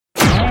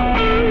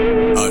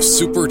A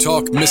Super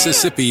Talk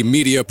Mississippi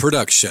media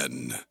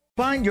production.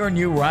 Find your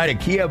new ride at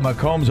Kia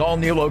Macomb's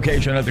all-new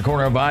location at the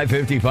corner of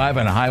I-55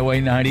 and Highway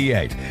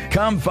 98.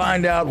 Come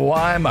find out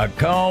why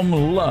Macomb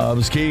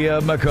loves Kia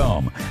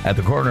Macomb at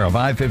the corner of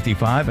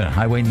I-55 and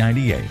Highway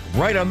 98.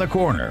 Right on the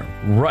corner,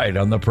 right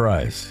on the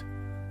price.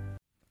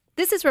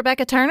 This is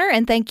Rebecca Turner,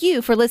 and thank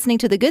you for listening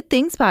to the Good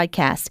Things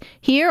Podcast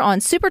here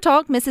on Super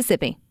Talk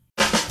Mississippi.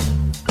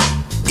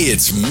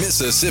 It's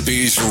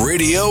Mississippi's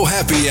Radio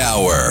Happy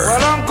Hour.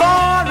 Well, I'm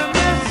going to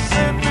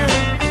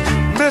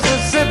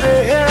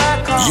Mississippi, here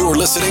I come. You're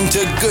listening to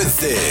Good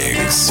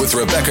Things with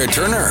Rebecca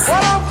Turner.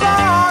 Well, I'm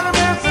going to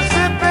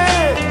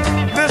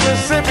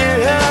Mississippi,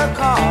 here I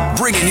come.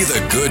 Bringing you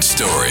the good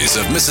stories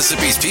of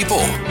Mississippi's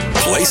people,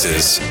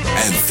 places,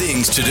 and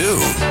things to do.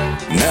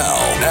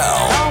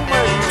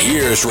 Now,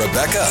 here's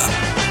Rebecca.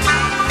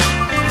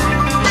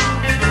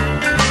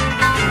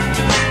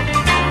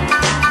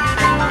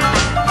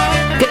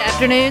 Good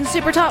afternoon,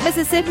 Super Talk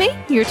Mississippi.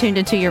 You're tuned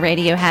into your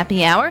Radio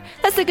Happy Hour.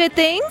 That's the Good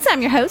Things.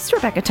 I'm your host,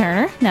 Rebecca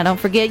Turner. Now, don't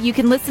forget, you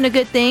can listen to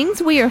Good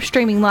Things. We are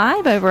streaming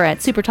live over at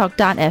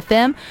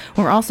supertalk.fm.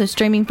 We're also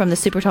streaming from the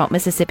Super Talk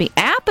Mississippi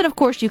app. And, of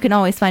course, you can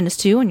always find us,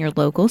 too, on your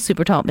local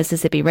Super Talk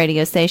Mississippi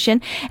radio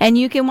station. And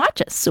you can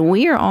watch us.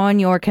 We are on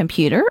your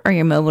computer or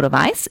your mobile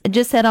device.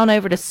 Just head on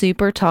over to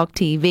Super Talk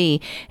TV.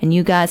 And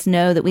you guys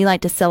know that we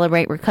like to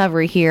celebrate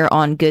recovery here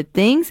on Good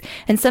Things.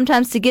 And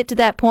sometimes to get to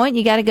that point,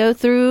 you got to go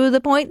through the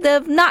point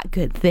of not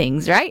good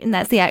things, right? And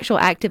that's the actual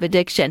active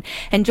addiction.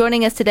 And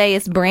joining us today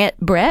is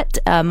Brett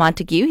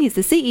Montague. He's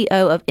the CEO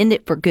of End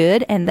It for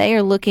Good, and they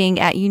are looking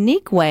at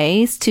unique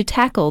ways to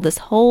tackle this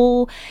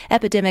whole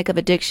epidemic of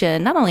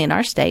addiction, not only in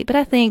our state, but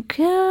I think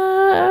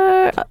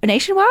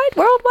nationwide,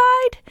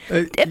 worldwide,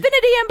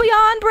 infinity and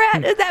beyond,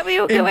 Brett. Is that what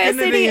you go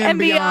infinity and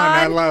beyond?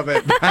 I love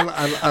it.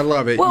 I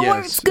love it. Well,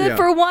 yes. It's good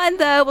for one,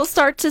 though. We'll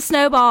start to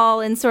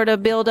snowball and sort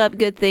of build up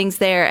good things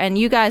there. And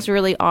you guys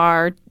really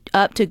are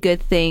up to good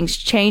things,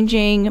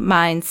 changing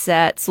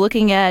mindsets,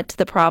 looking at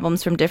the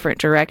problems from different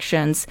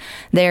directions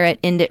there at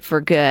End It for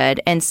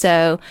Good. And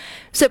so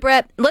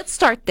Brett, let's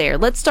start there.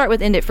 Let's start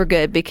with End It for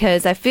Good,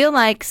 because I feel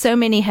like so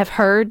many have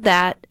heard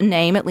that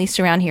name, at least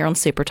around here on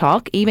Super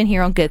Talk, even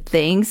here on Good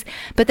Things,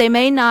 but they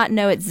may not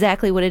know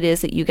exactly what it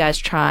is that you guys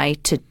try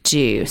to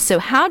do. So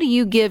how do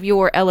you give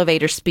your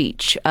elevator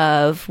speech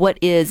of what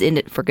is End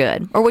It for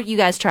Good, or what you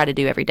guys try to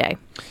do every day?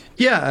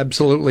 Yeah,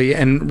 absolutely.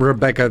 And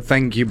Rebecca,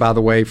 thank you, by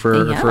the way,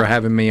 for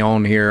having me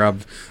on here.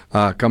 I've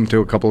come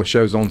to a couple of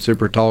shows on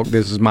Super Talk.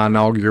 This is my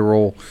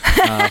inaugural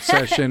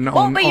session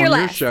on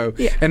your show.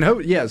 Yeah. And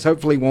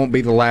hopefully won't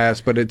be the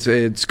last, but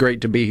it's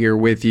great to be here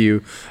with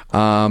you.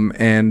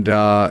 And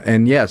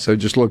so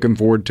just looking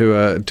forward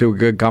to a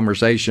good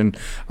conversation.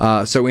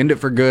 So End It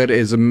for Good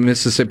is a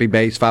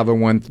Mississippi-based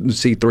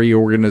 501c3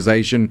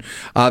 organization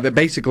that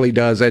basically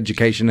does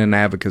education and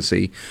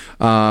advocacy.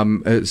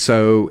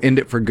 So End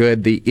It for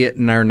Good, the it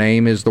in our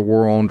name is the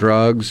war on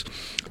drugs.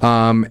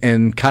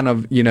 And kind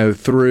of,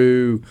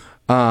 through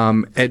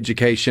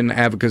education,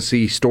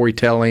 advocacy,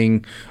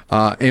 storytelling,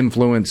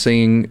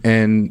 influencing,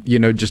 and,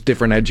 just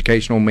different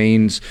educational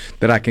means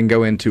that I can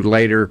go into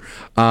later.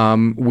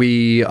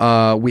 We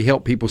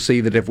help people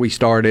see that if we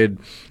started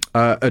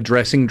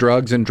addressing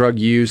drugs and drug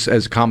use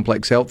as a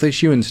complex health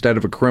issue instead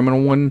of a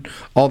criminal one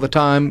all the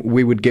time,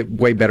 we would get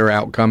way better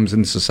outcomes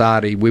in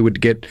society. We would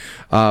get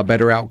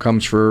better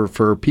outcomes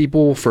for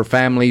people, for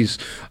families,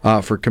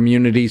 for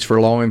communities,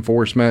 for law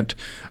enforcement,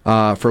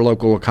 for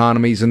local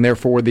economies, and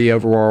therefore the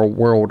overall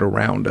world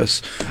around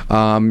us.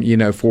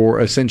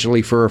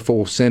 For a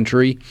full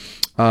century,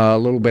 a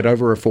little bit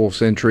over a full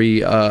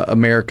century,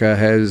 America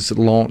has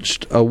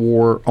launched a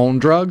war on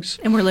drugs.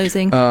 And we're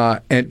losing.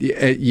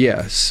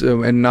 Yes.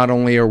 And not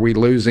only are we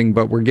losing,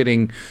 but we're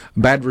getting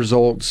bad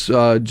results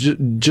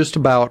just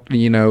about,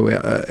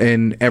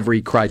 in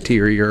every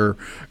criteria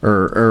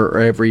or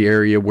every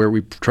area where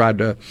we tried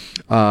to,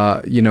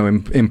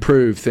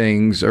 improve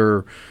things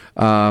or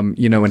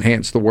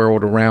enhance the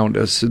world around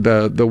us.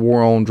 The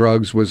war on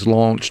drugs was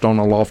launched on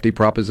a lofty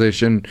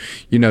proposition,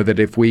 that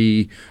if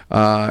we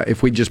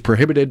just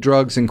prohibited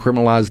drugs and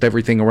criminalized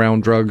everything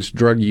around drugs,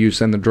 drug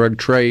use, and the drug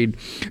trade,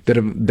 that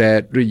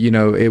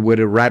it would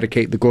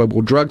eradicate the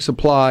global drug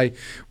supply.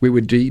 We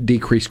would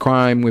decrease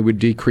crime. We would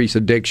decrease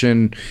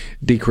addiction,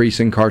 decrease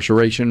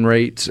incarceration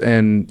rates,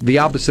 and the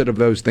opposite of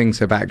those things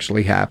have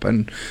actually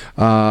happened.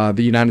 The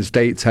United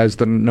States has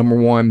the number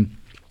one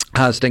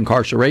highest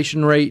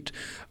incarceration rate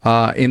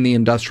in the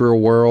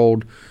industrial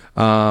world,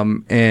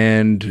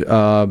 and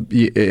more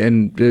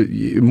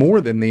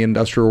than the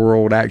industrial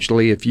world,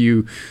 actually. If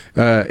you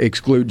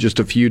exclude just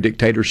a few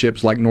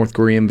dictatorships like North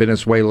Korea and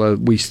Venezuela,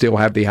 we still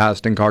have the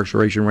highest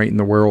incarceration rate in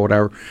the world.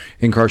 Our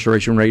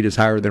incarceration rate is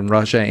higher than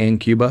Russia and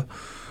Cuba.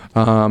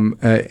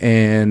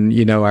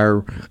 And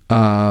our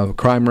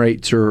crime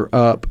rates are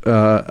up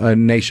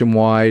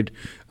nationwide.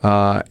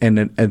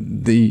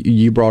 And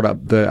you brought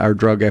up our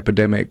drug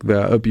epidemic,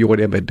 the opioid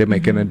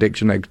epidemic, and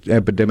addiction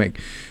epidemic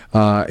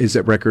is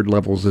at record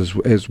levels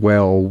as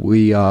well.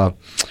 We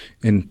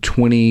in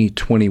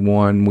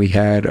 2021, we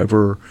had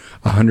over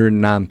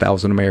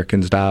 109,000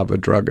 Americans die of a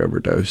drug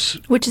overdose.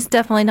 Which is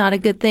definitely not a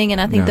good thing.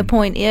 And I think the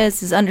point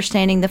is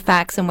understanding the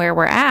facts and where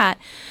we're at.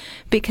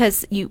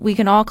 Because we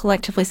can all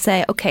collectively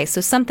say, okay,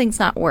 so something's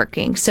not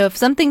working. So if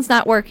something's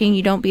not working,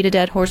 you don't beat a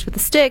dead horse with a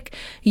stick.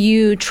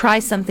 You try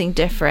something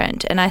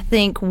different. And I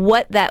think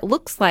what that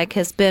looks like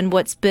has been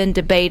what's been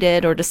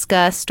debated or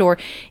discussed or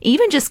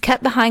even just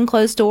kept behind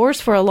closed doors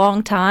for a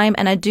long time.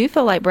 And I do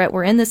feel like, Brett,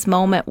 we're in this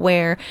moment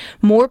where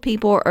more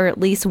people are at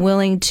least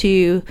willing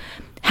to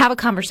have a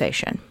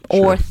conversation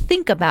or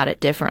think about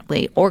it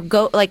differently or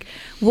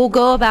we'll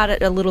go about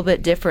it a little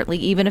bit differently,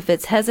 even if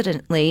it's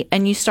hesitantly,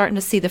 and you starting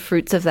to see the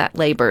fruits of that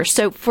labor.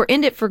 So for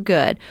End It for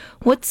Good,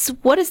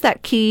 what is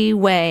that key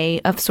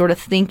way of sort of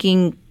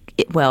thinking?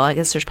 Well, I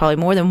guess there's probably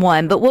more than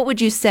one, but what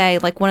would you say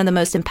like one of the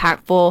most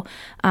impactful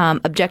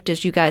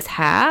objectives you guys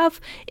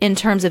have in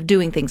terms of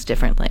doing things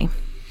differently?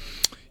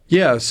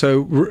 Yeah,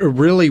 so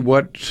really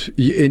what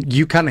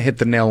you kind of hit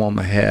the nail on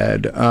the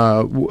head.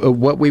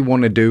 What we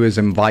want to do is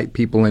invite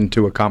people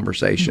into a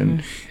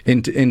conversation,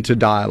 into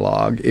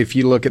dialogue. If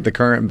you look at the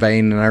current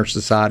vein in our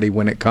society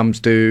when it comes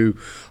to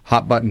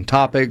hot button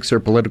topics or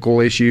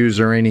political issues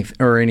or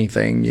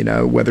anything, you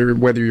know,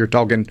 whether you're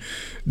talking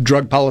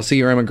drug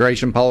policy or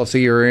immigration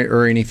policy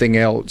or anything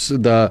else,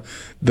 the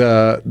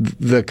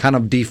kind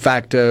of de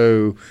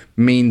facto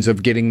means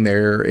of getting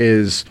there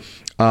is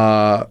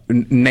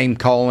name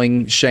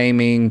calling,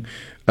 shaming,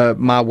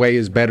 my way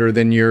is better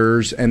than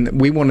yours. And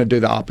we want to do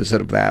the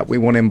opposite of that. We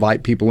want to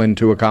invite people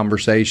into a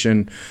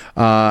conversation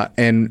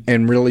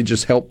and really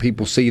just help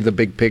people see the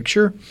big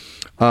picture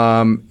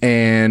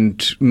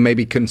and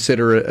maybe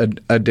consider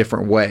a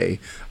different way.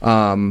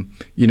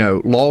 You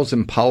know, laws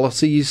and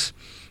policies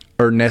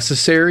are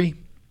necessary.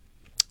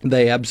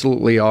 They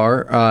absolutely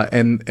are,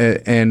 and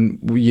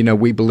you know,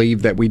 we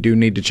believe that we do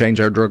need to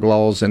change our drug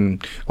laws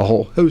and a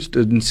whole host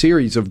and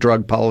series of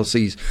drug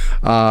policies.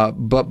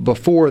 But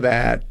before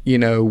that, you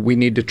know, we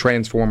need to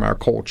transform our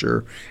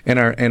culture and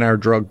our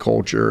drug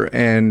culture.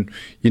 And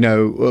you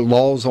know,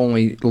 laws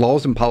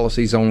and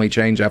policies only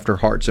change after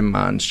hearts and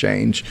minds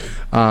change.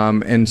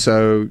 And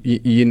so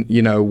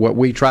you know, what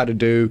we try to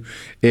do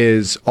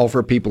is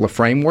offer people a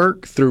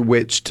framework through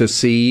which to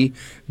see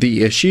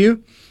the issue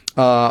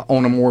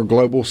on a more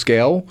global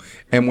scale,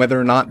 and whether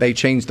or not they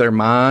change their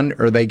mind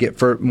or they get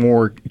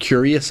more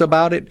curious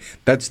about it,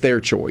 that's their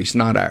choice,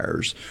 not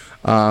ours.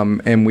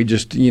 And we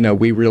just, you know,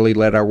 we really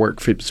let our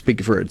work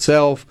speak for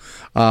itself,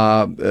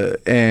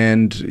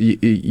 and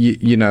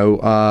you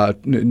know,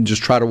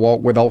 just try to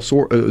walk with all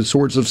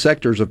sorts of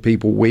sectors of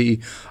people.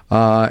 We,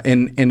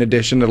 in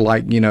addition to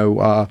like, you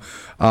know,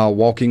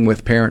 walking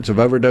with parents of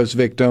overdose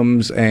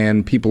victims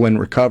and people in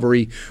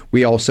recovery,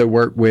 we also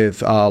work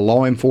with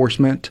law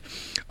enforcement.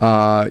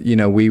 You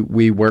know,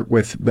 we work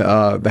with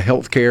the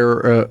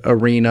healthcare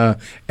arena,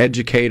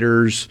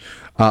 educators,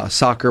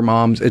 soccer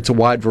moms. It's a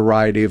wide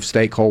variety of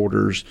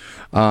stakeholders.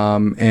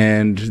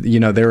 And,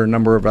 you know, there are a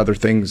number of other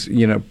things,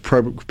 you know,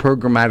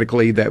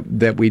 programmatically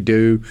that we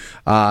do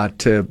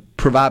to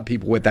provide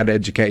people with that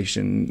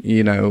education,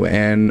 you know,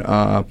 and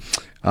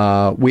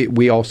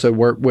we also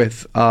work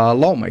with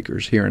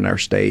lawmakers here in our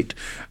state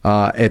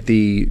at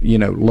the, you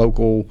know,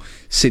 local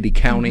city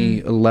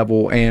county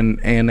level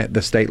and at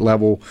the state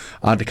level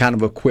to kind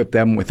of equip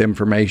them with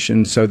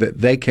information so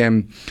that they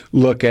can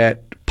look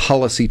at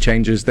policy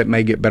changes that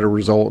may get better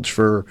results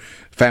for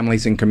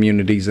families and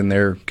communities in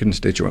their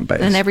constituent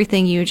base. And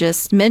everything you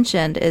just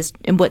mentioned is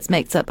what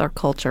makes up our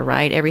culture,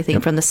 right?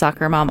 Everything from the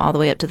soccer mom all the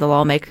way up to the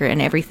lawmaker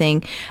and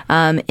everything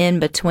in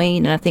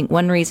between. And I think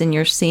one reason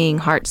you're seeing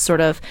hearts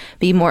sort of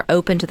be more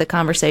open to the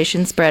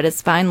conversation spread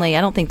is finally,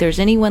 I don't think there's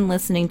anyone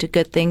listening to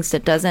Good Things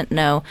that doesn't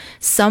know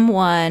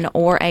someone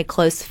or a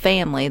close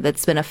family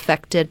that's been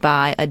affected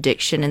by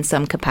addiction in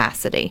some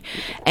capacity.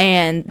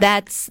 And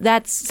that's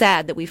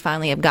sad that we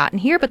finally have gotten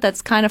here, but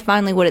that's kind of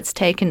finally what it's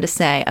taken to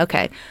say,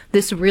 okay,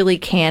 this really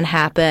can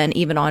happen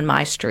even on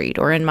my street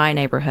or in my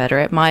neighborhood or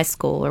at my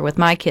school or with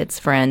my kids'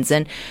 friends.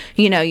 And,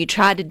 you know, you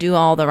try to do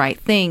all the right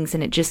things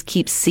and it just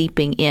keeps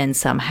seeping in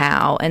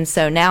somehow. And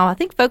so now I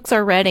think folks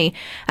are ready.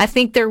 I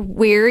think they're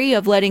weary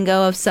of letting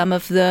go of some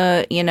of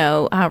the, you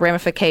know,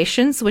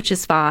 ramifications, which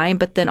is fine.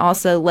 But then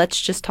also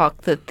let's just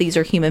talk that these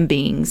are human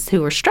beings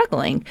who are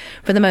struggling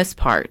for the most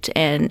part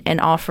and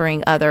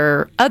offering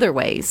other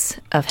ways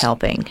of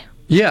helping.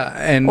 Yeah.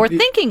 And or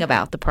thinking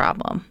about the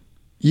problem.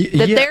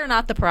 That they're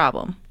not the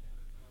problem,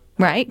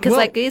 right? Because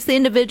like it's the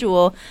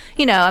individual,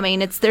 you know, I mean,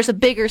 there's a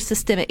bigger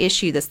systemic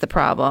issue that's the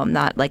problem,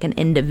 not like an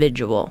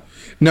individual.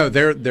 No,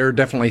 there are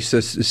definitely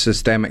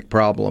systemic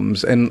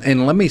problems.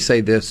 And let me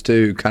say this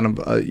too, kind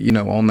of, you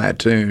know, on that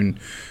tune,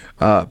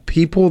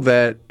 people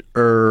that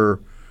are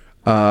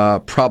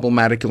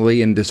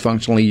problematically and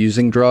dysfunctionally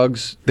using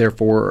drugs,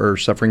 therefore are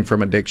suffering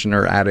from addiction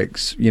or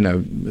addicts, you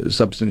know,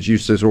 substance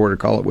use disorder,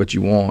 call it what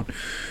you want.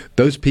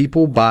 Those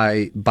people,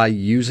 by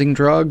using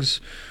drugs,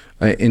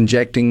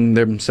 injecting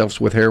themselves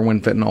with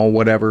heroin, fentanyl,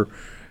 whatever,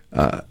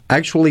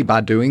 actually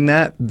by doing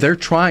that, they're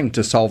trying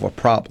to solve a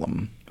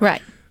problem.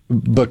 Right.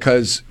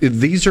 because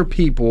these are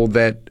people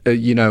that,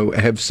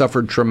 have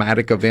suffered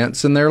traumatic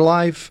events in their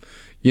life,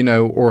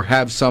 or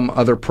have some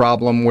other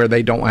problem where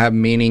they don't have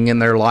meaning in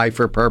their life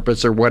or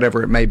purpose or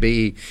whatever it may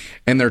be,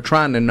 and they're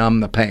trying to numb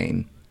the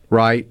pain,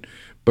 right?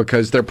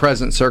 Because their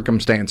present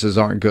circumstances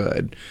aren't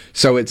good.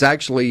 So it's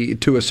actually,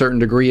 to a certain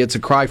degree, it's a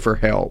cry for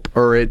help,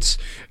 or it's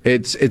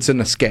an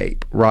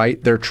escape,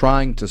 right? They're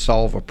trying to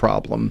solve a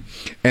problem.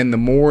 And the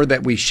more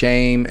that we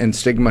shame and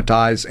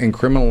stigmatize and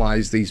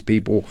criminalize these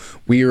people,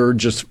 we are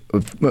just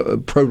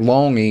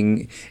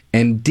prolonging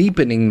and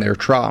deepening their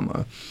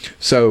trauma.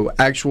 So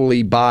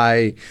actually,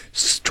 by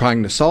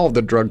trying to solve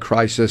the drug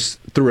crisis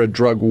through a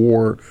drug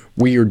war,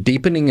 we are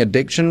deepening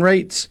addiction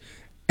rates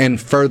and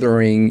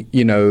furthering,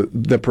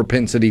 the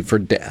propensity for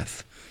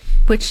death.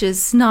 Which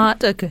is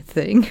not a good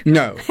thing.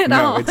 No,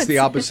 it's the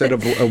opposite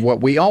of what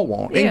we all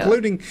want,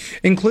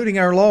 including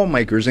our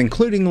lawmakers,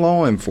 including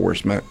law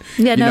enforcement.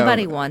 Yeah,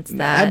 nobody wants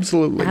that.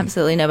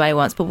 Absolutely nobody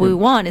wants. But what we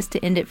want is to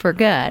end it for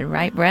good,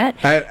 right, Brett?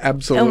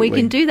 Absolutely. And we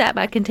can do that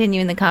by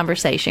continuing the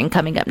conversation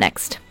coming up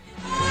next.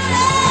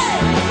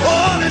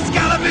 Oh, there's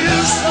gotta be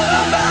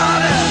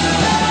somebody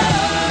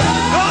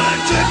gonna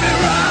take me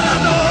right, I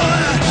know.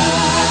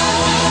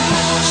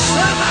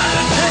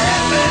 Somebody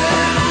take me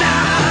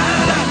tonight.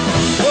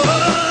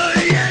 Oh,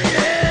 yeah.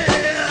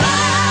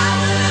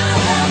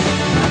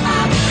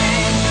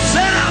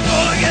 Said I'm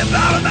gonna get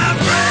by with my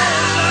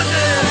friends.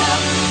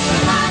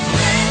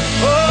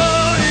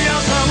 Oh,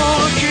 yes, I'm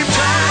gonna keep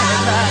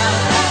trying now.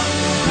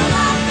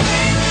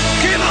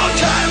 Keep on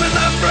trying with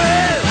my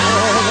friends.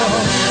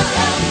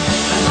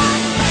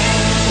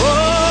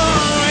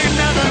 Oh, ain't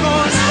never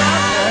gonna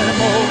stop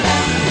anymore.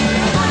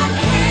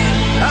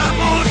 I'm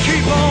gonna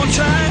keep on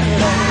trying.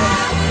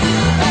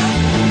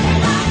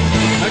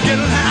 I'm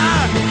getting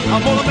high.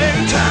 I'm gonna make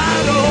it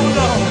tired. Oh,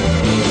 Lord.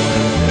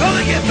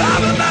 Gonna get by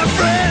with my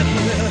friends.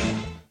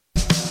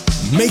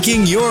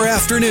 Making your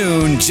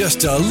afternoon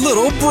just a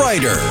little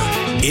brighter.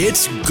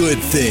 It's Good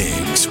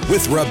Things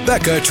with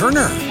Rebecca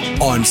Turner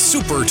on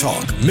Super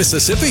Talk,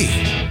 Mississippi.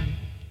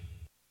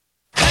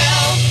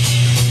 Help!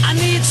 I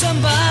need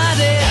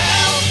somebody.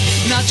 Help!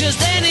 Not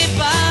just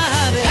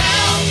anybody.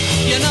 Help!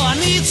 I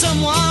need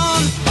someone.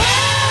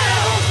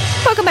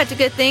 Help! Welcome back to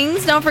Good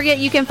Things. Don't forget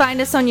you can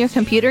find us on your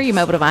computer, your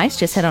mobile device.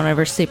 Just head on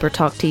over to Super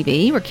Talk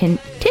TV. We're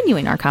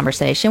continuing our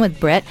conversation with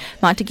Brett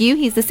Montague.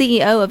 He's the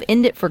CEO of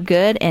End It for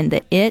Good, and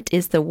the It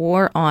is the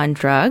War on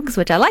Drugs,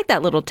 which I like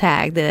that little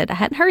tag. That I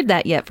hadn't heard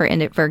that yet for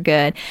End It for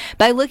Good,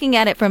 by looking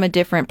at it from a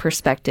different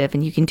perspective,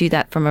 and you can do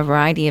that from a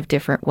variety of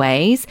different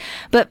ways.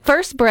 But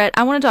first, Brett,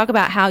 I want to talk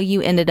about how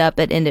you ended up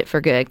at End It for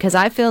Good, because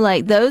I feel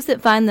like those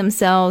that find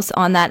themselves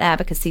on that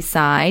advocacy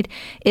side,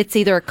 it's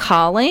either a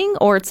calling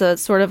or it's a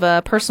sort of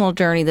a personal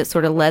journey that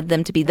sort of led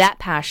them to be that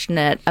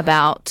passionate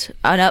about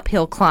an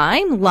uphill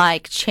climb,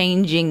 like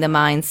changing the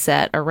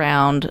mindset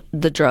around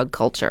the drug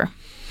culture.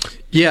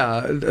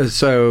 Yeah,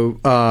 so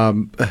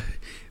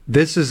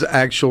this is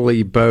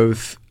actually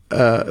both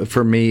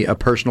for me a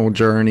personal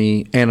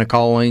journey and a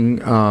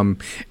calling,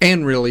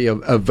 and really a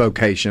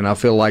vocation. I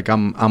feel like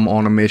I'm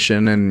on a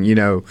mission, and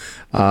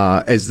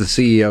as the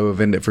CEO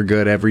of End It for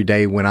Good, every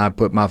day when I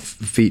put my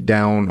feet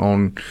down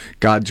on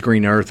God's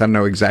green earth, I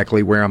know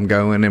exactly where I'm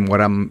going and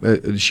what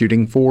I'm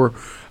shooting for.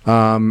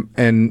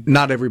 And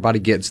not everybody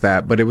gets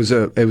that, but it was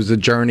a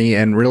journey,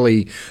 and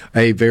really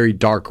a very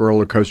dark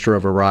roller coaster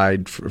of a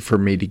ride for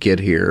me to get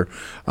here.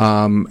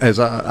 As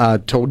I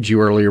told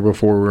you earlier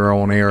before we were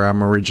on air,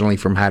 I'm originally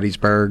from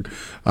Hattiesburg.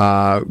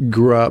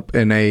 Grew up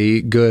in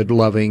a good,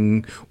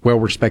 loving,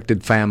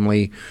 well-respected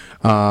family,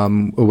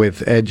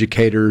 with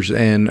educators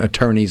and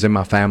attorneys in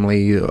my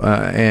family,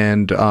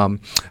 and I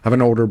have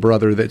an older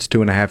brother that's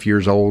 2.5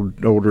 years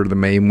older than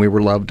me, and we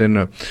were loved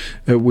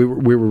we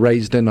were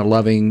raised in a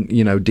loving,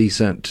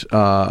 decent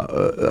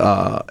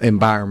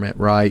environment,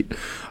 right?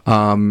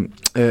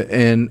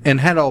 And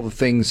had all the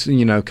things,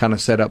 kind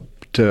of set up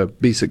to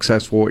be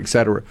successful,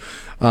 etc.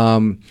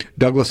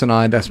 Douglas and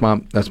I, that's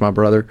my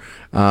brother.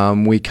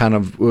 We kind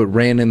of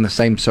ran in the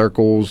same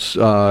circles,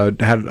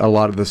 had a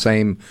lot of the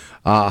same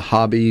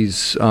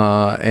hobbies,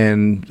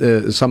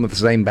 and some of the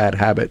same bad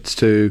habits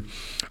too.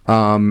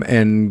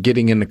 And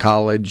getting into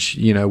college,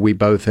 we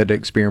both had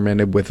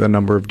experimented with a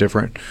number of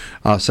different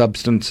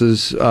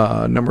substances,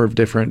 a number of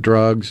different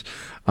drugs.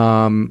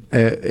 But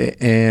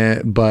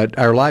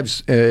our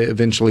lives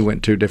eventually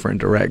went two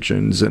different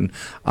directions, and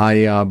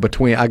I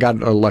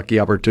got a lucky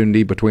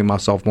opportunity between my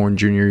sophomore and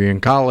junior year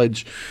in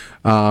college,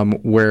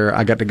 where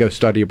I got to go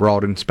study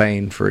abroad in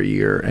Spain for a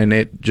year, and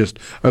it just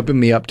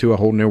opened me up to a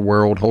whole new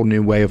world, whole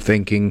new way of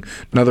thinking,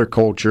 another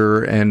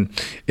culture, and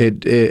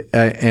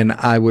and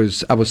I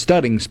was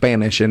studying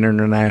Spanish and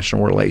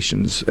international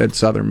relations at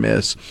Southern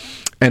Miss.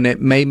 And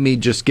it made me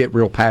just get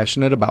real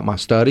passionate about my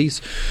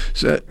studies,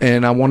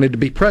 and I wanted to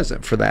be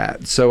present for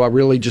that. So I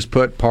really just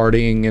put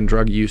partying and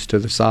drug use to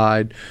the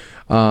side.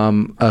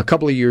 A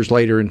couple of years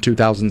later, in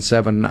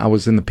 2007, I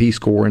was in the Peace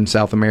Corps in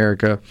South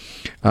America,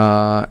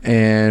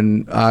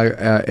 and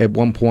at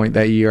one point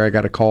that year, I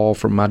got a call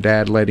from my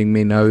dad letting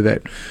me know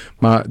that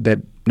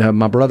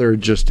my brother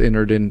just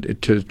entered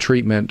into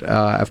treatment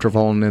after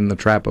falling in the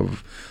trap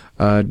of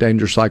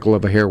dangerous cycle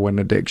of a heroin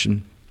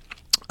addiction.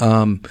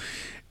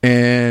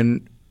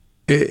 And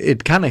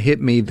it kind of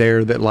hit me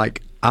there that,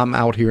 like, I'm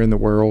out here in the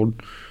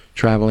world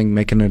traveling,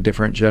 making a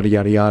difference, yada,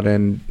 yada, yada.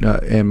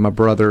 And my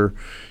brother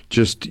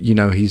just,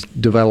 he's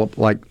developed,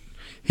 like,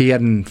 he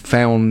hadn't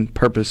found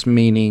purpose,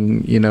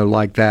 meaning,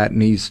 like that.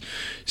 And he's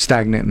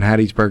stagnant in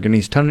Hattiesburg, and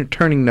he's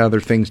turning to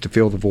other things to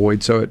fill the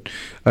void. So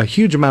a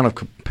huge amount of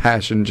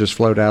compassion just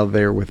flowed out of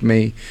there with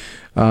me.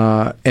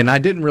 And I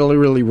didn't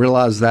really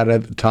realize that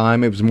at the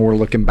time. It was more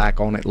looking back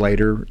on it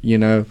later,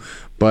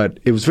 But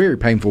it was very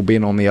painful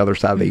being on the other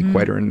side of the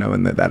equator and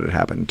knowing that had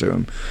happened to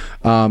him.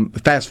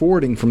 Fast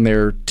forwarding from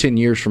there, 10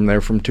 years from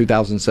there, from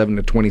 2007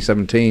 to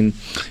 2017,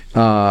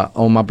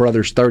 on my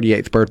brother's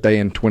 38th birthday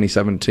in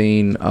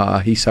 2017,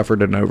 he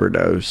suffered an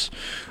overdose.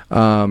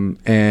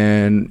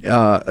 And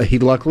he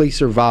luckily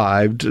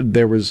survived.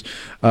 There was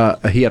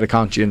he had a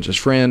conscientious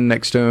friend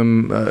next to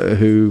him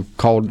who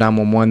called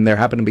 911. There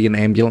happened to be an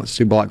ambulance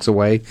 2 blocks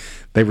away.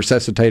 They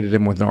resuscitated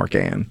him with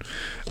Narcan.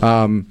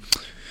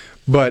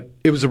 But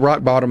it was a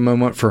rock bottom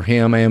moment for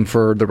him and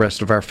for the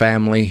rest of our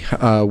family.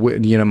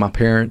 My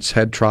parents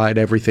had tried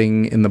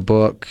everything in the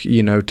book,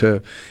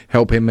 to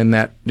help him in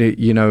that,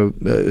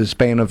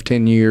 span of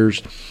 10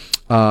 years.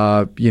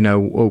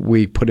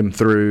 We put him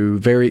through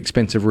very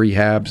expensive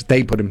rehabs.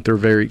 They put him through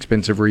very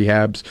expensive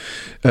rehabs,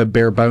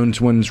 bare bones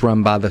ones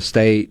run by the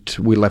state.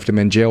 We left him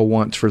in jail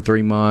once for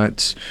 3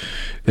 months.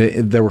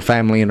 There were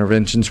family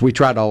interventions. We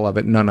tried all of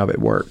it. None of it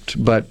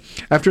worked. But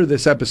after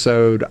this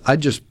episode, I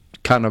just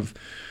kind of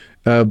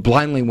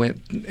blindly went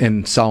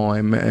and saw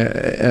him.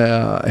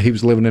 He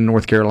was living in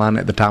North Carolina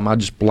at the time. I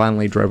just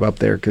blindly drove up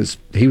there because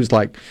he was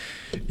like,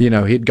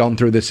 he'd gone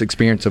through this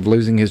experience of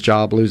losing his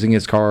job, losing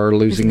his car,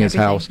 losing his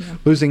house,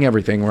 losing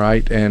everything,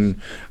 right?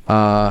 And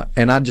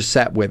I just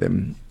sat with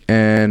him.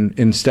 And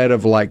instead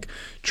of like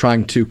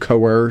trying to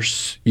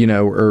coerce,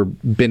 or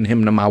bend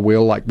him to my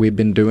will like we've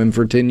been doing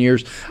for 10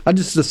 years, I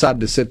just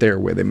decided to sit there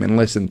with him and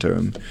listen to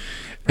him.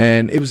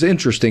 And it was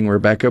interesting,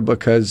 Rebecca,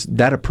 because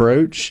that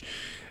approach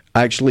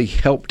actually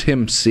helped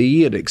him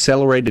see, it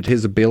accelerated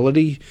his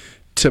ability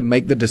to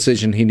make the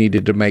decision he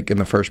needed to make in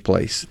the first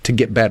place, to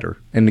get better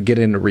and to get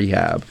into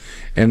rehab.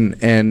 And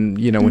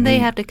when they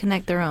have to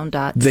connect their own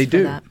dots. They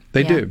do. That.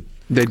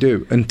 They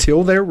do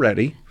until they're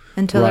ready.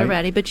 Until they're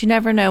ready. But you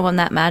never know when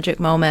that magic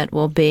moment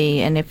will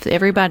be. And if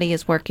everybody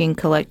is working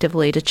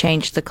collectively to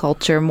change the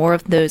culture, more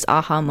of those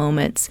aha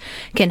moments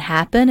can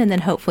happen. And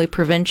then hopefully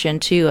prevention,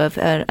 too, of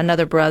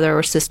another brother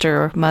or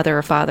sister or mother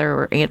or father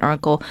or aunt or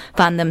uncle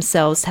find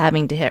themselves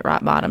having to hit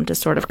rock bottom to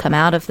sort of come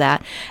out of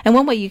that. And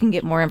one way you can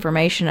get more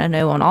information, I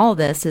know, on all of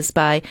this is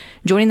by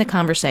joining the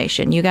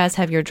conversation. You guys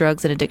have your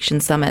Drugs and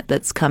Addiction Summit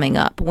that's coming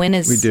up. We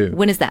do.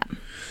 When is that?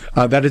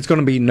 That is going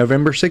to be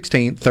November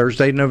 16th,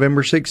 Thursday,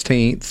 November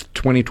 16th,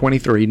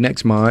 2023,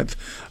 next month,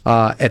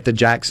 at the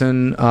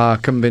Jackson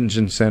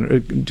Convention Center,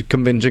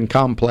 Convention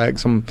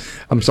Complex.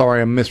 I'm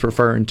sorry, I'm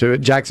misreferring to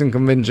it. Jackson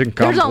Convention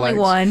Complex. There's only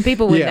one.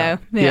 People would know.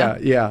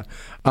 Yeah.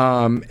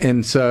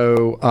 And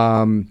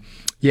so...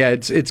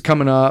 it's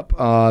coming up,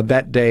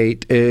 that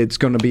date. It's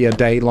going to be a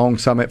day-long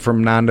summit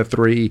from 9 to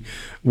 3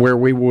 where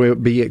we will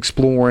be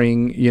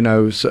exploring,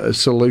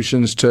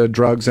 solutions to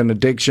drugs and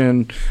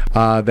addiction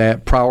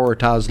that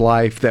prioritize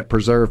life, that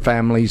preserve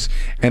families,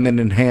 and then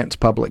enhance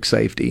public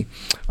safety.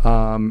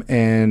 And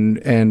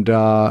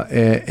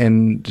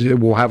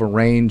we'll have a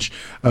range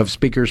of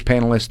speakers,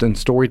 panelists, and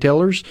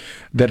storytellers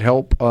that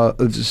help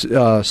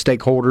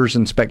stakeholders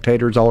and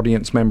spectators,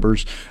 audience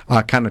members,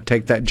 kind of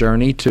take that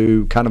journey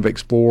to kind of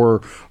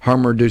explore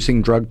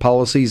harm-reducing drug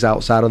policies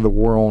outside of the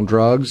war on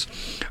drugs.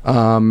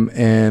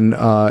 And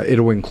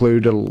it'll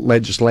include a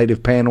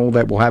legislative panel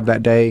that we'll have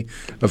that day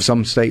of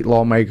some state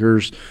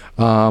lawmakers.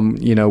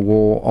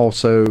 We'll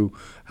also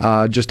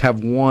just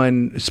have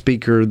one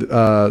speaker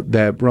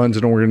that runs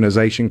an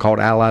organization called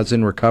Allies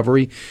in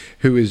Recovery,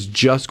 who is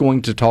just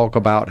going to talk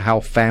about how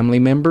family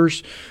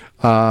members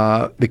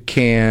that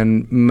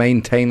can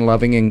maintain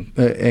loving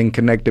and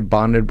connected,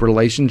 bonded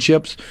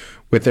relationships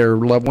with their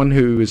loved one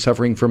who is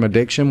suffering from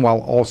addiction while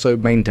also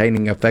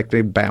maintaining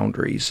effective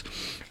boundaries.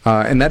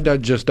 And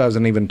that just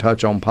doesn't even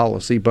touch on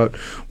policy, but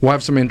we'll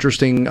have some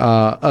interesting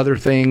other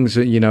things,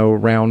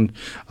 around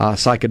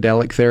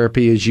psychedelic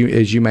therapy.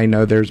 As you may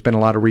know, there's been a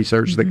lot of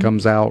research that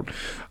comes out,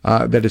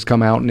 that has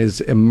come out and is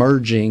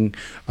emerging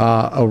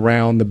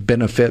around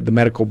the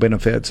medical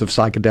benefits of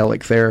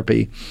psychedelic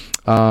therapy.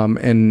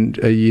 And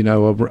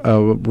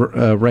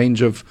a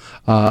range of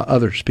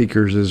other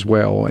speakers as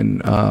well.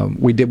 And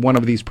we did one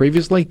of these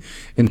previously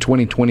in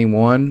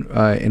 2021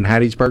 in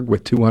Hattiesburg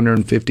with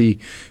 250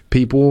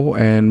 people,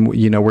 and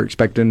we're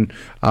expecting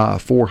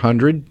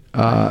 400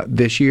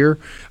 this year.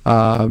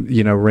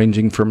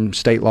 Ranging from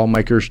state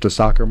lawmakers to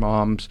soccer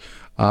moms.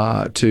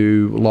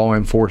 To law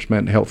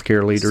enforcement,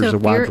 healthcare leaders, a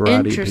wide variety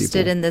of people. So if you're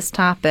interested in this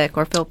topic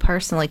or feel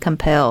personally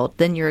compelled,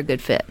 then you're a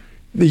good fit.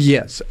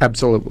 Yes,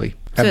 absolutely.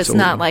 So it's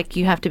not like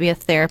you have to be a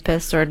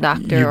therapist or a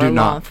doctor or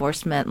law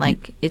enforcement.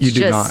 Like it's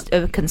just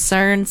a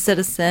concerned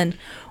citizen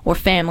or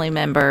family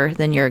member,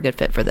 then you're a good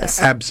fit for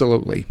this.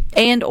 Absolutely.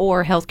 And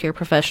or healthcare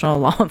professional,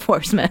 law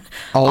enforcement.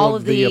 All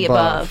of the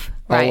above.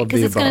 Right,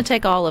 because it's going to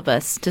take all of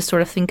us to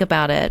sort of think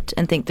about it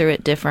and think through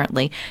it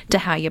differently, to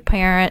how you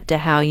parent, to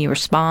how you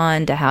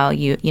respond, to how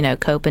you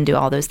cope and do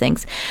all those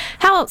things.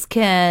 How else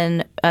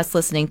can us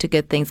listening to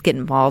Good Things get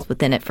involved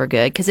within it for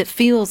good? Because it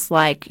feels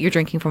like you're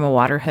drinking from a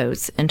water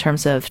hose in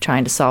terms of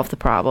trying to solve the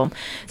problem.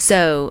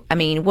 So, I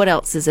mean, what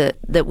else is it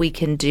that we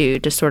can do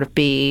to sort of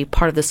be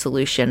part of the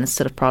solution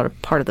instead of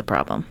part of the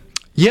problem?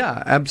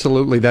 Yeah,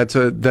 absolutely. That's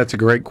a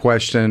great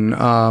question. First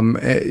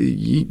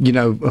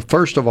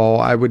of all,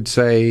 I would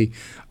say,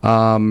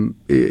 follow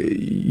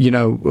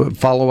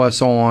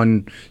us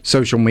on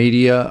social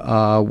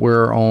media.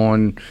 We're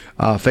on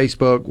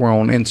Facebook. We're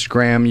on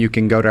Instagram. You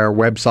can go to our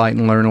website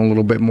and learn a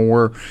little bit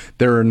more.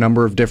 There are a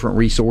number of different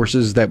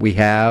resources that we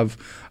have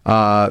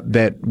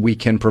that we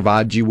can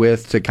provide you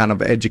with to kind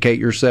of educate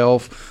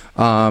yourself.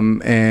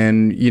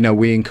 And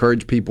we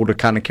encourage people to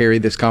kind of carry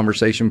this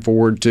conversation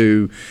forward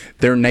to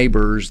their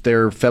neighbors,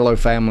 their fellow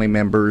family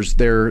members,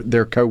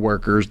 their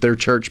coworkers, their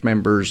church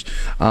members,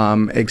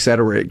 et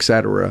cetera, et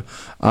cetera.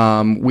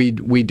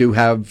 We do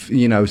have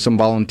some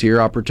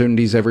volunteer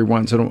opportunities every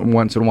once in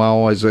a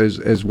while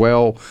as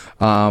well.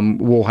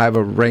 We'll have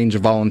a range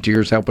of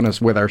volunteers helping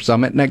us with our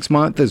summit next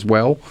month as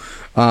well.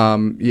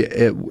 We're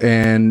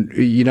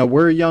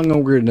a young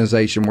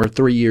organization. We're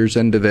 3 years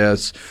into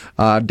this.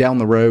 Down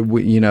the road,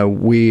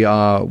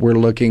 we're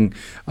looking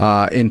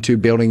into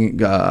building,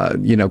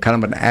 kind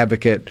of an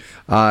advocate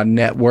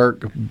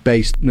network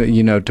based,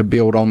 to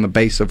build on the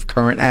base of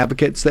current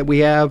advocates that we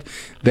have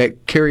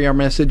that carry our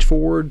message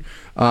forward.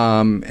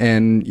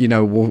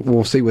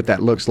 We'll see what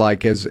that looks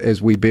like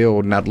as we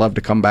build. And I'd love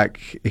to come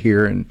back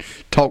here and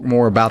talk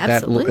more about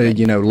Absolutely.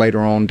 that, later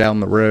on down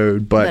the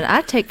road. But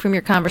I take from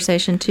your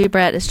conversation too,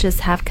 Brett, is just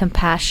have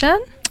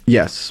compassion.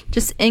 Yes.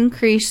 Just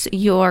increase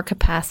your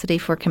capacity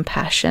for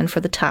compassion for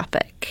the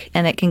topic,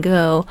 and it can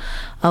go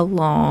a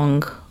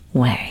long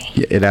way.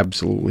 Yeah, it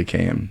absolutely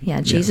can.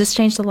 Yeah, Jesus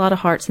changed a lot of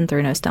hearts and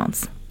threw no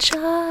stones.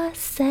 Just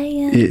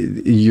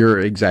saying. You're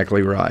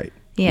exactly right.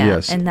 Yeah,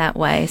 yes. in that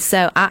way.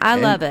 So I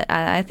love it.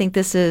 I think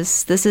this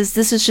is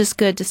just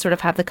good to sort of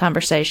have the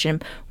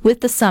conversation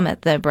with the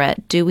summit, though,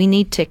 Brett. Do we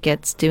need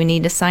tickets? Do we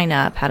need to sign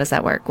up? How does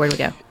that work? Where do we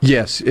go?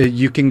 Yes,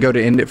 you can go to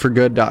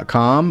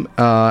enditforgood.com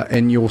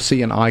and you'll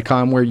see an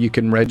icon where you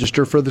can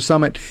register for the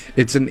summit.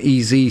 It's an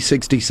easy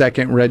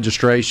 60-second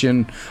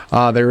registration.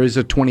 There is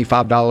a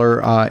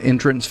 $25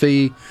 entrance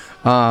fee.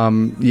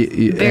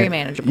 Very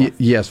manageable.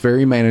 Yes,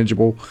 very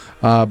manageable.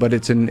 But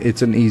it's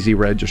an easy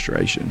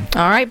registration.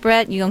 All right,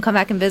 Brett, you gonna come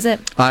back and visit?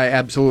 I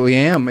absolutely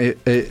am.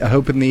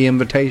 Hoping the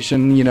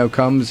invitation,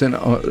 comes in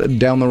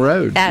down the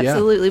road.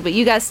 Absolutely. Yeah. But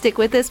you guys stick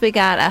with us. We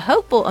got a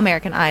hopeful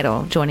American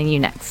Idol joining you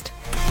next.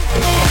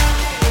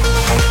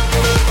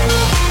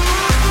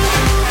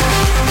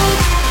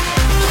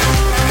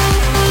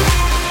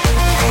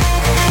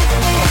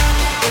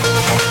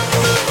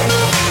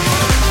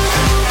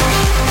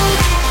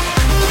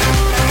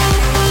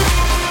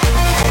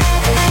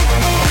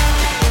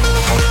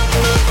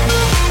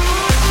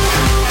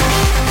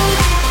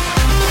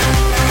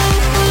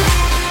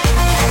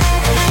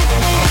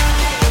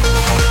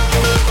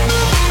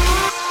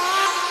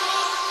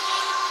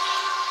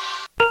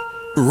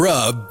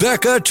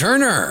 Rebecca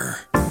Turner.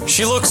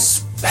 She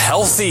looks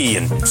healthy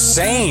and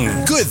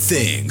sane. Good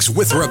Things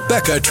with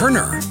Rebecca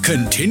Turner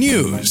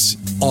continues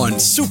on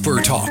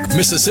Super Talk,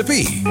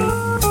 Mississippi.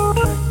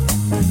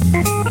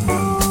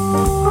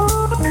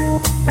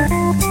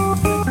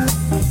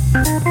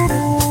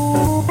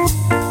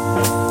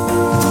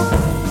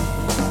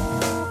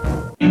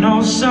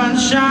 No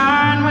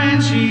sunshine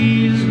when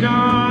she's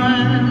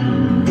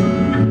gone.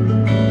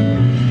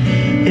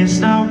 It's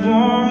not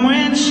warm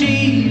when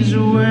she's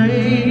away.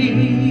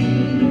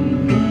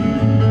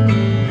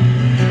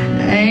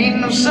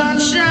 Ain't no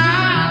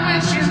sunshine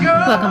when she's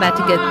gone. Welcome back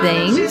to Good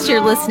Things.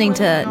 You're listening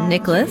to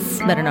Nicholas,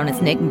 better known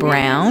as Nick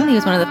Brown. He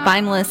was one of the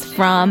finalists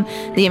from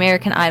the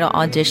American Idol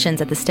auditions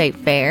at the State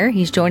Fair.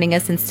 He's joining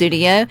us in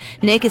studio.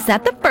 Nick, is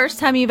that the first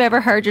time you've ever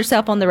heard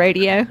yourself on the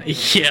radio?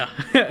 Yeah,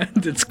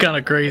 it's kind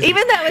of crazy.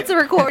 Even though it's a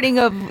recording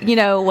of,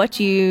 what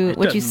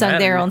you sung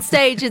there on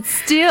stage, it's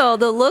still,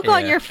 the look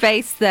on your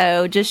face,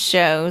 though, just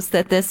shows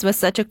that this was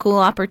such a cool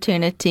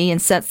opportunity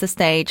and sets the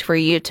stage for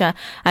you to,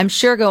 I'm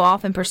sure, go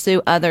off and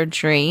pursue other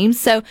dreams.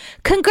 So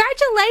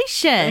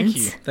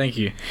congratulations. Thank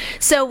you.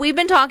 So we've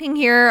been talking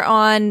here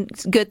on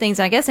Good Things,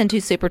 I guess,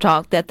 into Super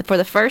Talk, that for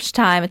the first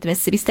time at the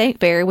Mississippi State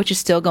Fair, which is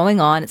still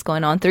going on, it's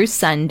going on through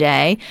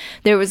Sunday,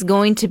 there was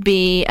going to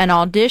be an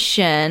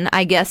audition,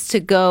 I guess, to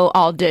go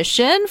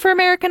audition for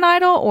American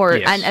Idol, or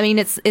yes. I mean,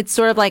 it's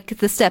sort of like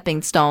the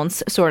stepping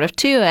stones sort of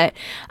to it,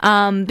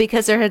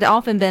 because there had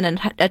often been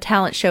a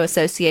talent show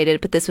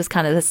associated, but this was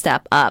kind of the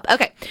step up.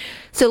 Okay,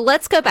 So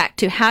let's go back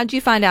to how'd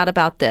you find out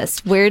about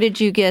this? When did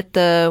you get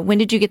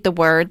the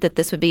word that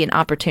this would be an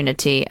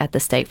opportunity at the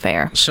state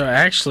fair? So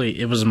actually,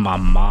 it was my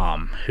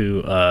mom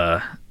who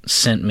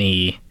sent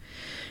me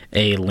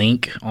a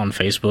link on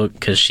Facebook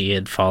because she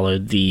had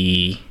followed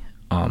the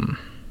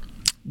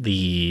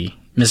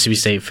Mississippi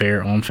State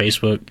Fair on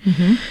Facebook,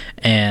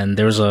 and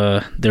there was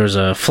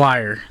a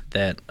flyer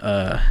that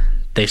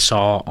they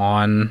saw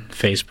on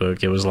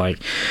Facebook. It was like,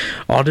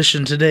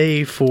 audition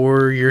today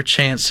for your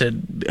chance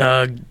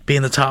at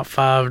being the top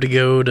 5 to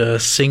go to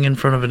sing in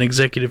front of an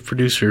executive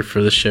producer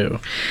for the show.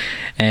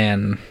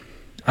 And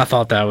I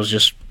thought that was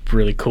just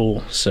really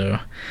cool. So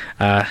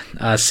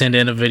I sent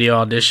in a video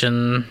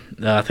audition.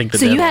 I think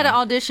you had an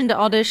audition to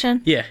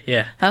audition? Yeah.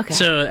 Okay.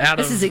 So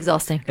this is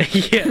exhausting.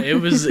 Yeah,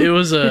 it was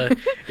a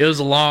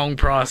long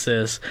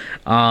process.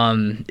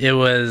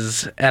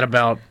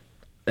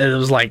 It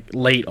was like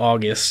late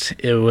August.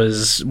 It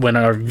was when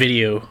our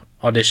video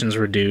auditions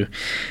were due,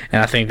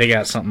 and I think they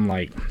got something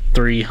like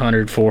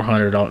 300,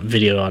 400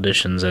 video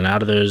auditions, and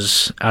out of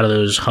those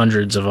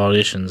hundreds of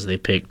auditions, they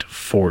picked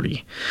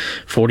 40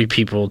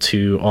 people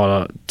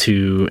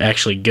to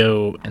actually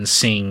go and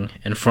sing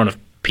in front of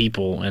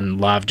people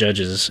and live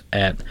judges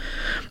at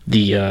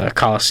the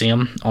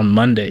Coliseum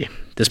on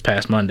this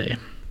past Monday.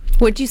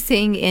 What'd you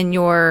sing in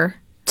your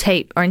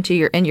tape or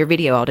in your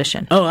video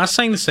audition? Oh, I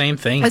sang the same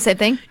thing. The same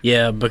thing?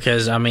 Yeah,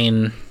 because I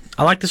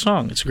like the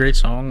song. It's a great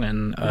song,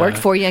 and worked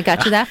for you.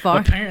 Got you that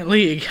far.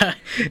 Apparently,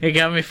 it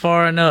got me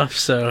far enough.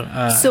 So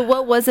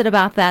what was it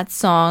about that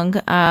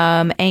song,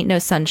 "Ain't No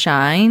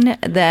Sunshine,"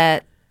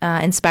 that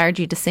inspired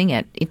you to sing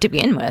it to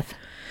begin with?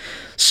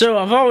 So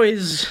I've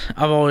always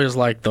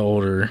liked the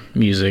older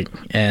music,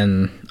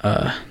 and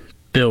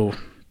Bill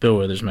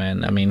Withers,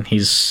 man. I mean,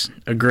 he's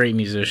a great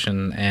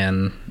musician,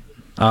 and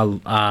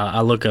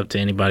I look up to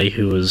anybody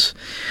who was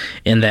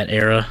in that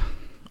era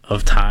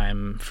of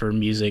time for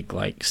music,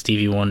 like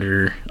Stevie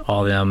Wonder,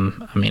 all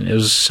them. I mean, it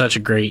was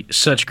such great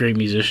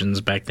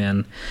musicians back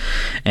then,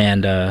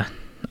 and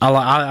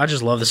I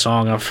just love the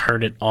song. I've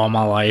heard it all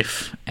my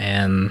life,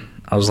 and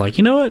I was like,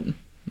 you know what?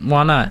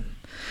 Why not?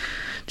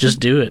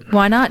 Just do it.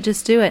 Why not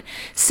just do it?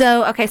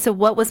 So, okay, so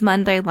what was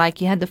Monday like?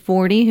 You had the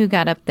 40 who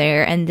got up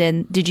there, and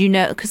then did you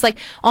know, because like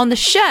on the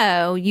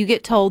show, you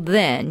get told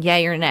then,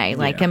 yay or nay.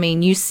 Like, yeah. I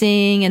mean, you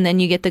sing, and then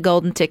you get the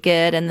golden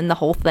ticket, and then the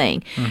whole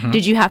thing. Mm-hmm.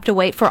 Did you have to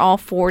wait for all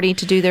 40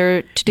 to do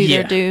their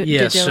due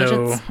diligence?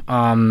 So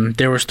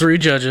there was 3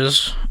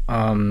 judges,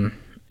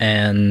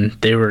 and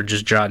they were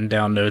just jotting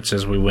down notes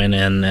as we went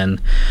in,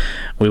 and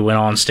we went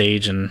on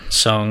stage and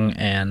sung,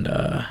 and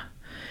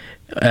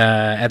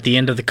at the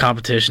end of the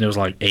competition, it was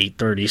like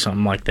 8:30,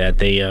 something like that.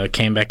 They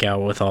came back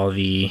out with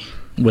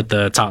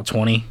the top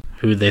 20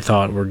 who they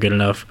thought were good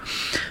enough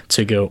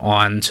to go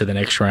on to the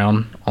next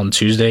round on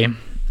Tuesday,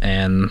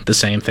 and the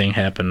same thing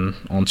happened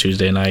on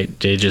Tuesday night.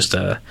 They just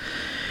Did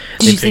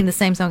you sing the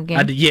same song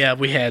again? Yeah,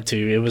 we had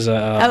to. It was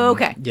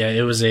okay. Yeah,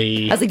 it was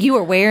a. I was like, you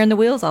were wearing the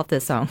wheels off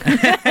this song.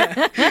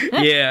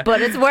 Yeah,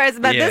 but it's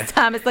this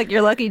time. It's like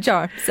your lucky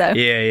charm. So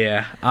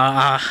yeah.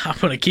 I'm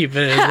gonna keep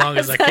it as long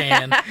as I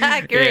can. I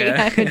agree.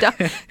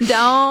 Yeah.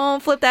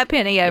 Don't flip that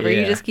penny over.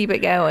 Yeah. You just keep it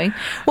going.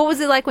 What was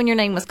it like when your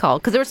name was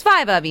called? Because there was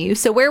 5 of you.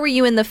 So where were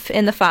you in the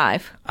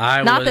 5?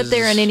 Not that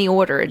they're in any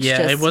order. It's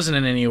just... it wasn't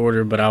in any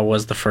order, but I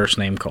was the first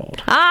name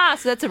called.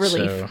 So that's a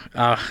relief.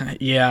 So,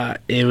 yeah,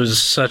 it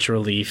was such a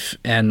relief,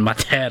 and my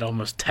dad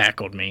almost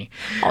tackled me.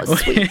 Oh,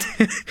 sweet.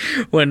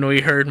 When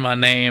we heard my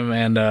name,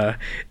 and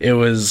it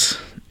was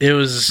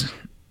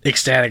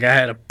ecstatic. I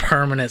had a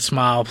permanent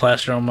smile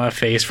plastered on my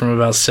face from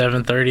about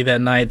 7:30 that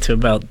night to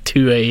about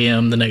 2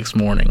 a.m. the next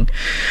morning.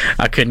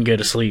 I couldn't go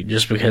to sleep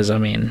just because,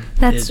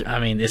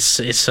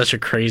 it's such a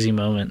crazy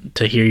moment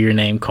to hear your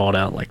name called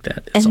out like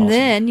that. It's awesome.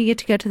 Then you get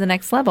to go to the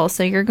next level.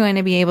 So you're going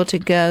to be able to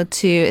go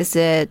to, is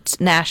it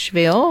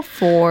Nashville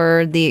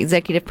for the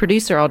executive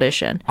producer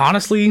audition?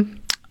 Honestly,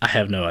 I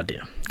have no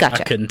idea.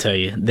 Gotcha. I couldn't tell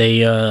you.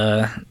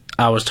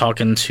 I was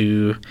talking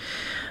to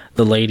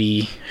the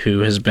lady who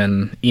has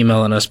been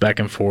emailing us back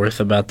and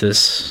forth about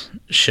this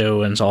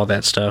show and all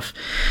that stuff,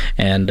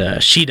 and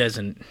she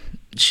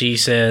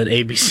said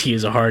ABC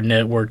is a hard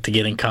network to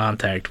get in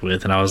contact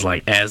with, and I was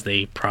like, as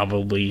I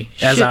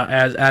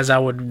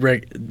would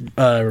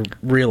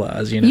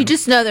realize, you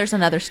just know there's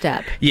another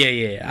step.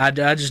 Yeah. I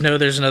just know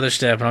there's another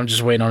step, and I'm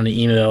just waiting on an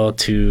email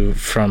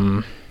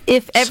from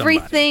if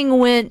everything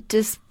went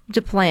to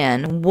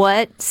plan,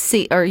 will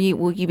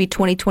you be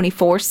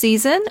 2024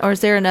 season, or is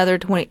there another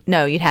 20?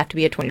 No, you'd have to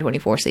be a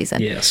 2024 season.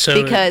 Yeah,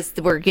 so because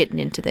we're getting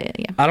into the.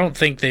 Yeah. I don't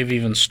think they've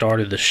even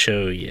started the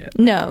show yet.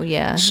 No,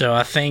 yeah. So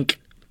I think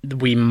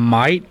we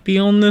might be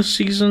on this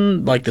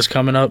season, like this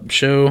coming up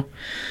show,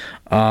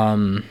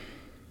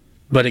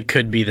 But it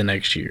could be the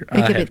next year.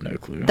 I have no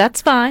clue.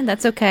 That's fine.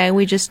 That's okay.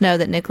 We just know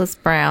that Nicholas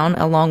Brown,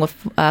 along with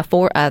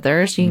 4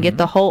 others, you can get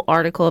the whole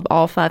article of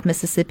all 5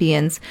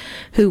 Mississippians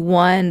who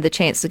won the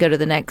chance to go to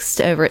the next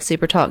over at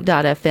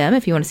supertalk.fm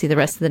if you want to see the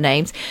rest of the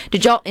names.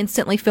 Did y'all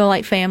instantly feel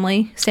like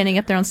family standing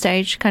up there on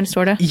stage, kind of,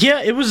 sort of?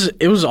 Yeah, it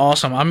was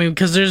awesome. I mean,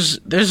 because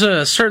there's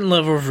a certain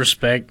level of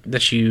respect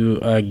that you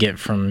get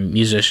from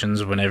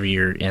musicians whenever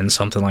you're in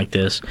something like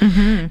this.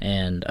 Mm-hmm.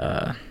 And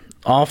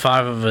all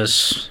 5 of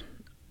us...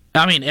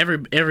 I mean,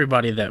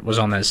 everybody that was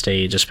on that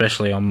stage,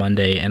 especially on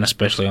Monday and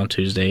especially on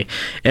Tuesday,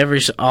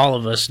 all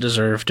of us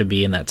deserve to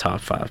be in that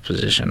top 5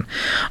 position.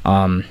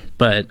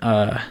 But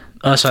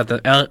us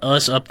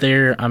up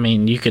there, I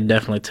mean, you could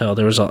definitely tell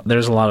there's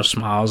a lot of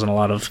smiles and a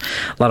lot of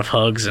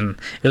hugs, and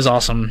it was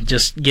awesome.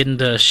 Just getting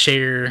to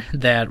share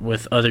that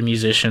with other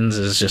musicians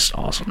is just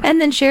awesome. And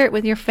then share it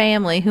with your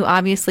family, who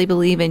obviously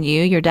believe in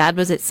you. Your dad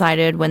was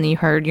excited when you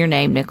heard your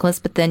name, Nicholas,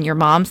 but then your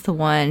mom's the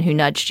one who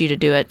nudged you to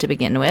do it to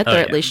begin with, or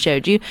at least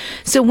showed you.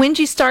 So when did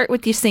you start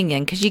with you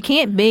singing? Because you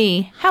can't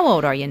be. How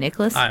old are you,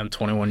 Nicholas? I am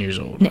 21 years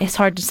old. It's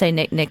hard to say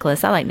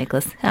Nicholas. I like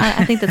Nicholas.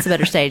 I think that's a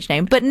better stage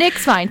name, but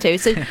Nick's fine too.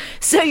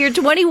 So you're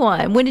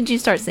 21. When did you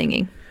start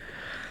singing?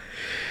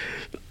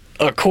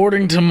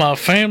 According to my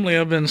family,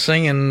 I've been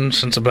singing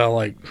since about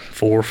like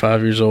 4 or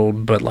 5 years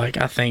old, but like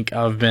I think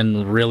I've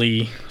been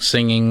really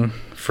singing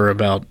for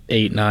about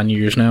 8-9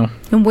 years now.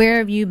 And where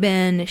have you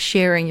been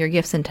sharing your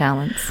gifts and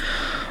talents?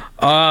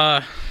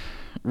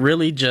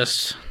 Really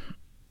just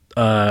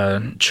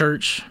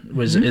church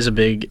is a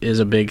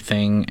big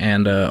thing,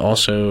 and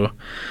also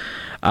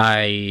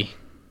I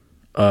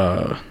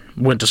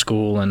went to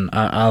school, and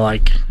I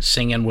like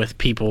singing with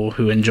people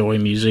who enjoy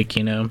music,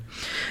 you know,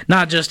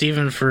 not just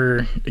even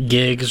for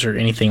gigs or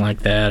anything like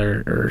that,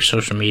 or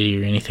social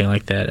media or anything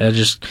like that. I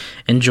just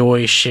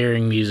enjoy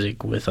sharing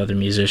music with other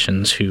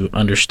musicians who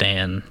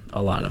understand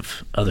a lot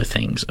of other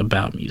things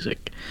about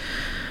music.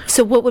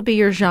 So what would be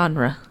your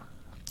genre?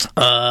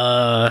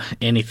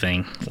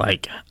 Anything.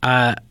 Like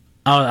I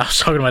was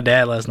talking to my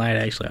dad last night,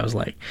 actually. I was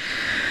like,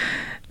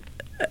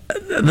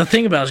 the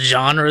thing about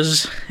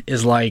genres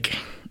is like,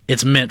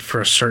 it's meant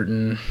for a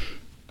certain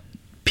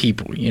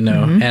people, you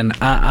know. Mm-hmm. And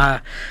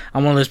I'm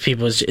one of those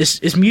people.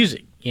 It's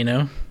music, you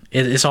know.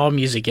 It's all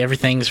music.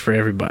 Everything's for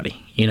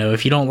everybody, you know.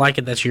 If you don't like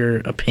it, that's your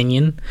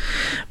opinion.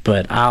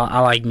 But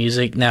I like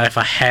music. Now, if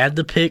I had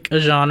to pick a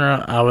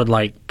genre, I would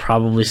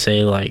probably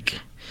say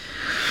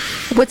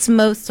What's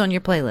most on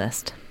your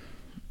playlist?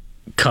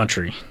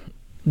 Country.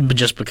 But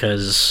just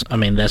because, I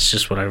mean, that's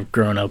just what I've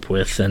grown up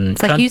with. And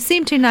it's like, you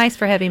seem too nice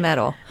for heavy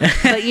metal.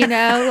 But, you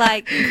know,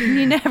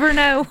 you never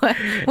know what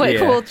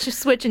will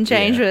switch and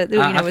change with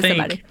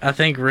somebody. I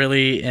think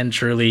really and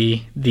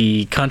truly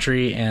the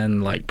country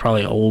and,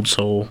 probably old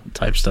soul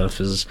type stuff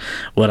is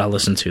what I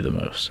listen to the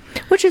most.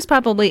 Which is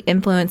probably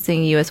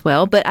influencing you as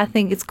well. But I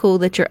think it's cool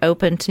that you're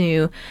open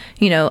to,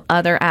 you know,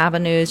 other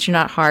avenues. You're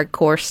not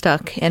hardcore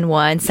stuck in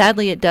one.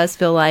 Sadly, it does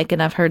feel like,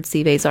 and I've heard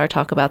Steve Azar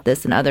talk about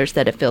this and others,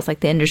 that it feels like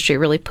the industry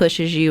really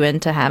pushes you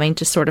into having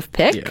to sort of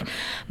pick. Yeah.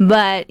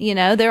 But, you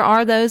know, there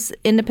are those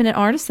independent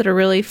artists that are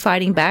really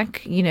fighting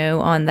back, you know,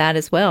 on that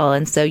as well.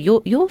 And so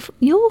you'll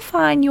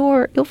find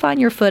your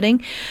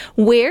footing.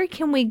 Where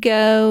can we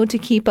go to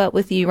keep up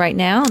with you right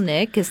now,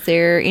 Nick? Is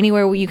there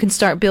anywhere where you can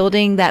start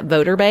building that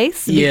voter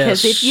base?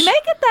 Yes. Because if you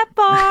make it that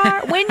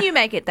far, when you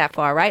make it that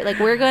far, right?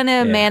 We're going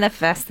to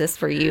manifest this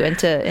for you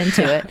into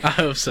it. I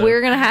hope so.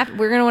 We're going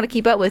to want to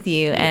keep up with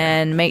you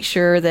and make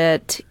sure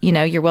that, you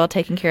know, you're well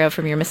taken care of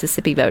from your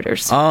Mississippi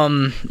voters.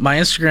 My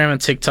Instagram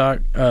and TikTok,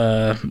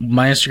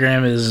 my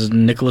Instagram is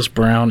Nicholas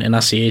Brown,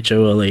 Nicholas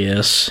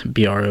Brown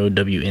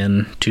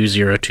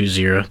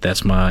 2020.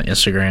 That's my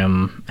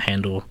Instagram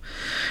handle.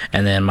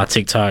 And then my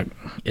TikTok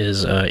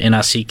is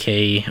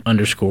NICK_BROWN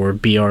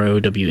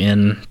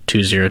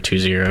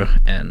 2020.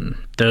 And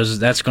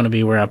that's going to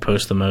be where I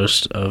post the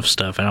most of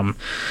stuff. And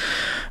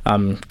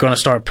I'm going to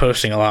start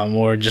posting a lot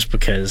more just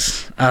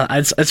because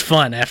it's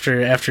fun.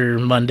 After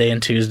Monday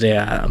and Tuesday,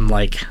 I'm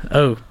like,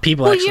 oh,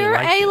 people actually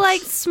like this. You're a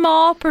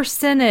small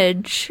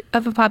percentage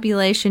of a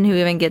population who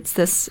even gets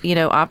this, you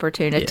know,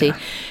 opportunity. Yeah.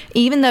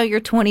 Even though you're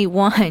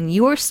 21,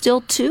 you are still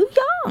too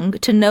young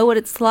to know what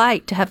it's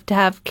like to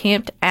have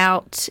camped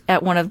out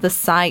at one of the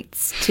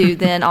sites to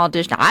then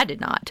audition. I did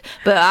not,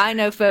 but I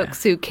know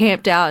folks who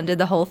camped out and did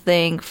the whole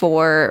thing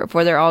for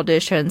their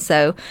audition.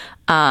 So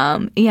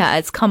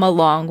it's come a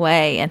long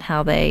way in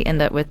how they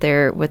end up with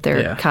their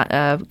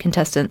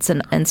contestants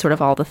and sort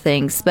of all the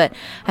things. But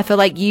I feel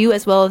like you,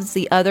 as well as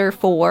the other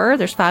 4,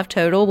 there's 5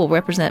 total, will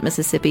represent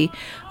Mississippi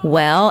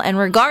well. And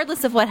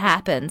regardless of what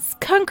happens,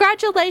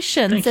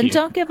 congratulations. Thank and you.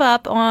 Don't give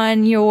up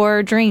on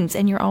your dreams.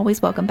 And you're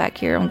always welcome back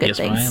here on Good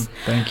Things. Yes, ma'am.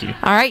 Thank you.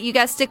 All right, you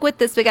guys stick with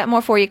this. We got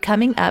more for you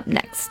coming up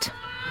next.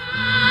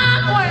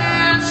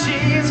 When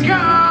she's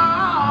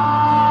gone,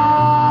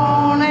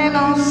 ain't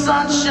no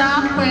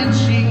sunshine when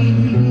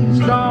she's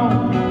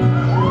gone.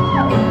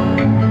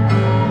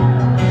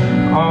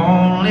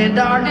 Only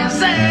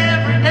darkness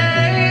every day.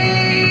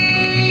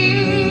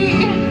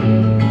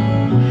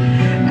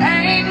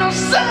 Ain't no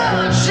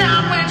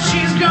sunshine when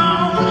she's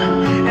gone.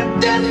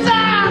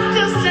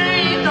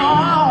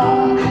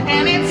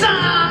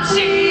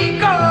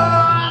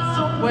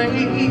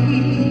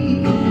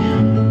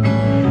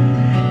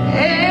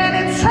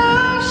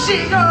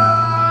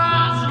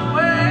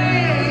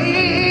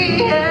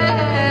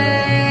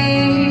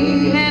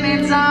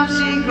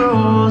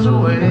 goes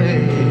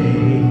away.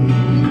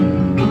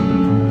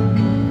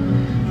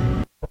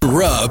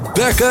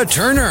 Rebecca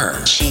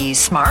Turner. She's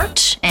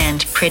smart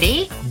and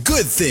pretty.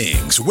 Good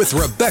Things with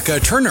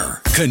Rebecca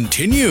Turner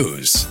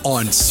continues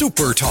on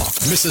Super Talk,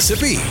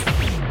 Mississippi.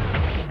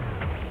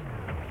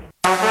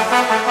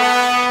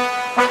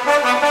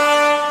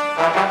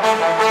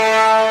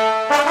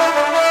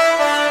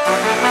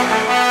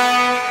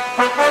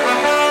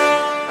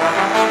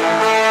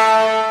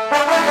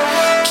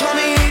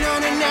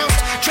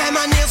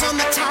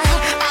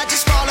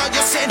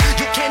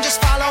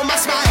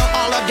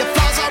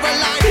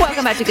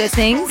 Welcome back to Good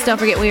Things. Don't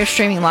forget we are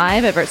streaming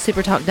live over at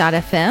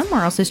supertalk.fm.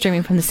 We're also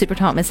streaming from the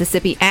Supertalk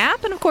Mississippi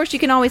app. And of course, you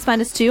can always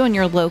find us too on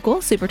your local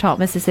Supertalk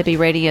Mississippi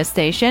radio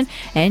station.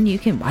 And you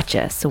can watch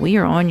us. So we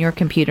are on your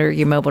computer,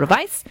 your mobile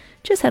device.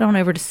 Just head on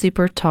over to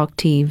Supertalk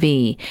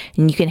TV.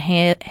 And you can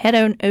head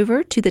on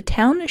over to the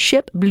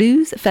Township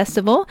Blues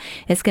Festival.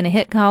 It's going to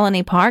hit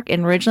Colony Park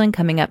in Ridgeland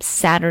coming up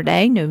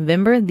Saturday,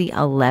 November the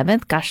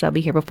 11th. Gosh, they'll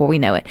be here before we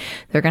know it.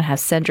 They're going to have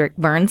Cedric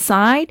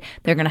Burnside.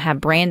 They're going to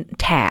have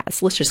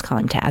Taz. Let's just call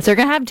him Taz. They're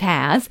going to have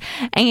Taz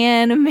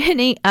and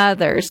many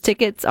others.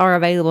 Tickets are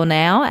available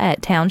now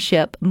at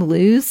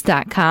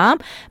townshipblues.com.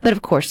 But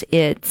of course,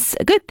 it's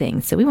a good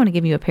thing. So we want to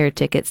give you a pair of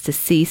tickets to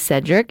see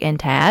Cedric and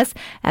Taz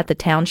at the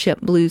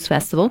Township Blues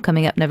Festival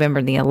coming up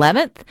November the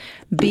 11th.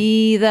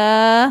 Be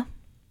the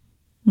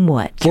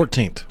what?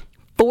 14th.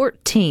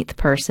 14th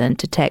person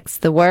to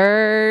text the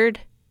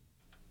word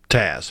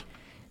Taz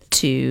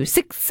to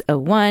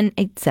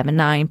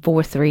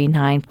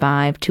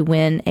 601-879-4395 to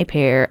win a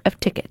pair of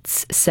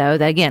tickets. So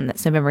that again,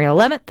 that's November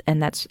 11th,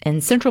 and that's in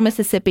Central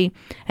Mississippi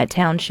at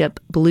Township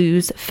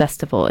Blues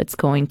Festival. It's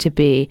going to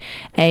be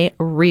a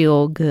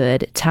real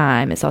good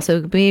time. It's also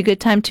going to be a good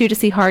time too to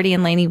see Hardy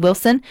and Lainey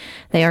Wilson.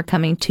 They are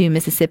coming to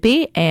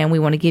Mississippi, and we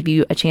want to give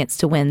you a chance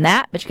to win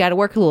that, but you got to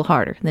work a little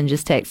harder than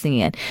just texting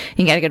in.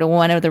 You got to go to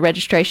one of the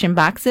registration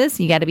boxes.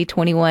 You got to be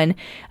 21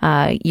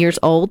 years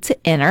old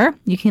to enter.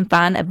 You can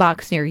find a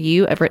box near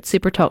you over at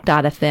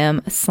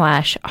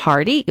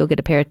supertalk.fm/Hardy. You'll get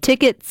a pair of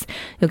tickets.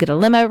 You'll get a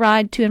limo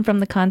ride to and from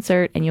the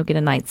concert, and you'll get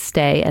a night's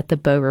stay at the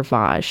Beau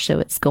Rivage. So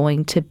it's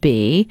going to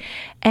be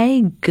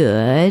a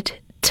good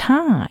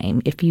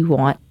time if you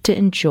want to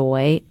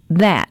enjoy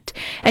that.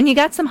 And you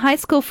got some high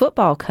school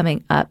football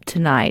coming up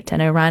tonight. I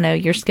know, Rhino,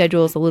 your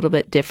schedule is a little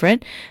bit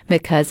different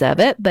because of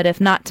it, but if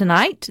not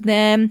tonight,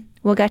 then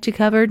we'll got you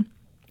covered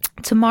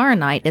tomorrow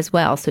night as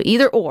well. So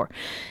either or.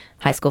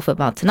 High school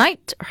football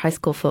tonight or high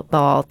school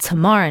football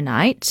tomorrow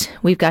night.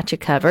 We've got you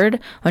covered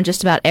on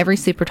just about every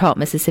Supertalk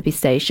Mississippi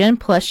station.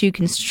 Plus, you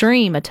can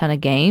stream a ton of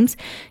games,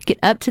 get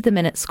up to the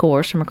minute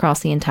scores from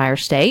across the entire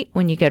state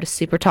when you go to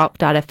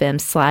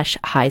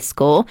supertalk.fm/high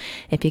school.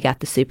 If you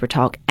got the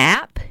Supertalk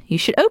app, you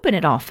should open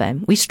it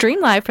often. We stream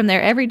live from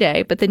there every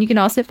day, but then you can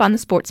also find the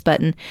sports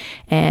button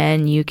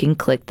and you can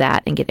click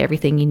that and get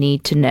everything you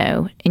need to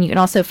know. And you can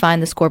also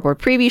find the scoreboard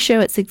preview show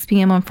at 6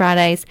 p.m. on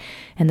Fridays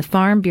and the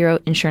Farm Bureau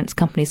Insurance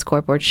Company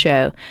scoreboard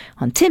show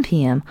on 10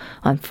 p.m.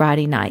 on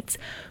Friday nights.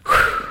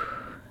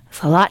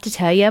 It's a lot to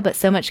tell you, but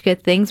so much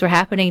good things were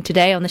happening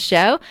today on the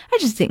show. I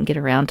just didn't get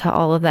around to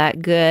all of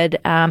that good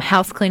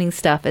house cleaning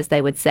stuff, as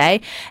they would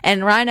say.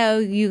 And Rhino,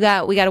 we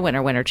got a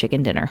winner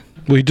chicken dinner.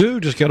 We do.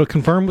 Just got to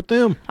confirm with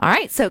them. All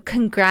right. So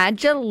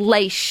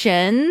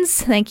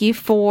congratulations. Thank you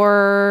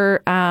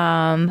for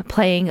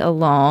playing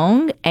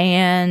along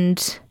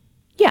and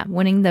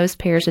winning those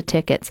pairs of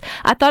tickets.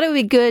 I thought it would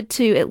be good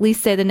to at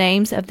least say the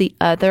names of the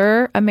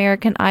other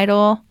American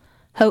Idol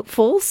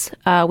hopefuls.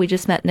 We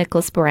just met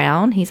Nicholas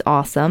Brown. He's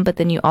awesome. But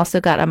then you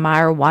also got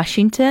Amira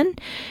Washington.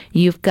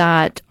 You've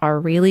got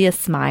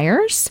Aurelius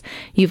Myers.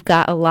 You've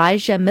got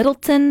Elijah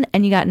Middleton.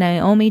 And you got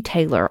Naomi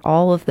Taylor.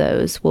 All of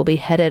those will be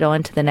headed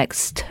on to the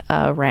next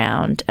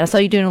round. I saw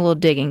you doing a little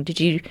digging. Did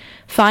you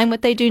find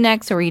what they do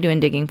next, or were you doing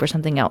digging for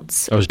something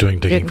else? I was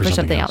doing digging for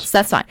something else.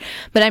 That's fine.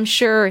 But I'm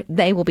sure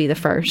they will be the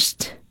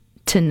first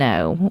to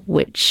know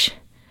which...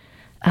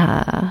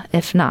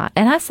 if not.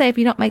 And I say, if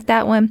you don't make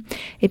that one,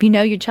 if you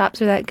know your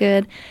chops are that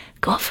good,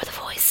 go up for the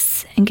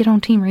voice and get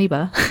on Team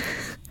Reba.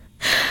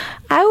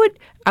 I would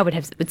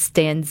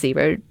stand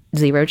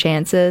zero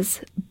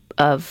chances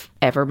of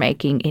ever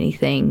making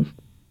anything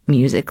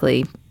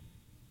musically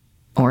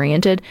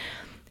oriented,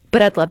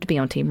 but I'd love to be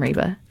on Team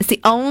Reba. It's the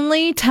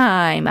only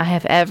time I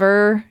have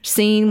ever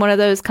seen one of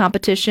those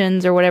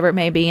competitions or whatever it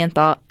may be and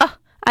thought,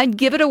 I'd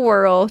give it a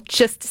whirl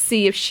just to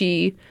see if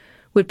she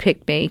would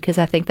pick me, because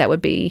I think that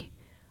would be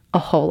a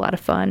whole lot of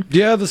fun.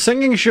 Yeah, the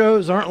singing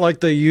shows aren't like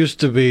they used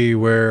to be,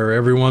 where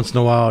every once in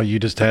a while you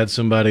just had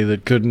somebody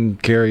that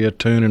couldn't carry a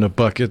tune in a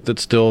bucket that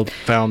still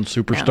found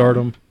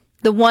superstardom.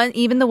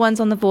 Even the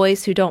ones on The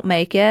Voice who don't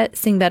make it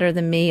sing better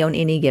than me on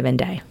any given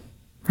day,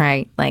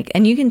 right?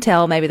 And you can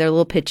tell maybe they're a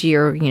little pitchy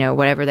or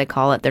whatever they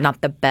call it. They're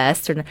not the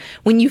best. Or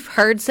when you've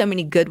heard so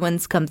many good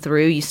ones come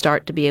through, you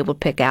start to be able to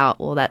pick out,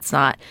 well, that's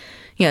not,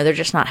 they're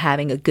just not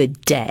having a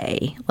good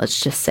day. Let's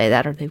just say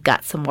that, or they've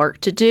got some work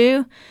to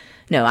do.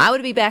 No, I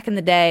would be back in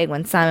the day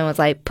when Simon was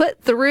like,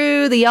 put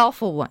through the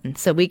awful one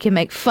so we can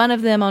make fun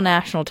of them on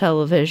national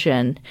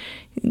television,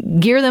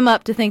 gear them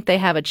up to think they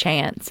have a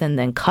chance, and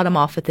then cut them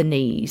off at the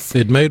knees.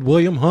 It made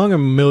William Hung a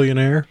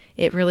millionaire.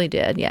 It really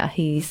did, yeah.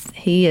 He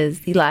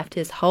laughed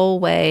his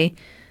whole way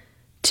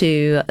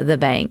to the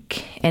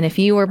bank. And if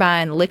you were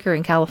buying liquor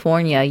in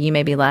California, you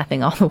may be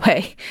laughing all the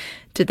way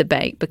to the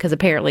bank, because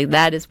apparently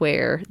that is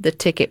where the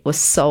ticket was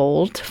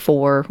sold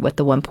for,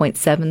 the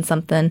 1.7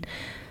 something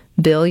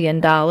billion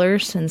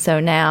dollars. And so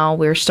now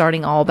we're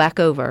starting all back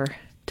over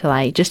to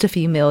like just a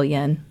few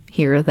million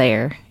here or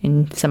there,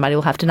 and somebody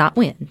will have to not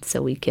win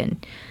so we can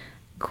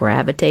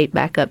gravitate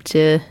back up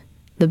to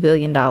the $1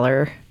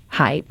 billion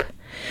hype.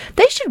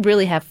 They should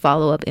really have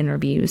follow-up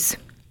interviews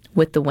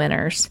with the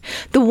winners,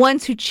 the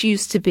ones who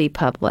choose to be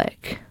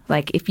public.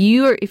 Like if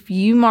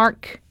you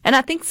mark, and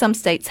I think some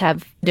states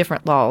have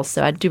different laws,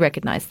 so I do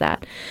recognize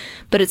that,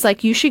 but it's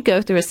like you should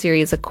go through a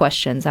series of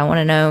questions. I want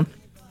to know,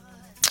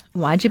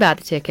 why'd you buy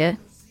the ticket?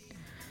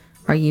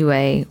 Are you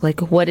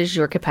what is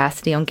your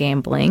capacity on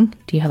gambling?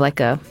 Do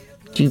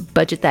you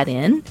budget that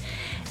in?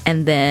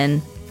 And then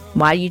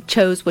why you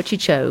chose what you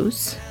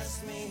chose?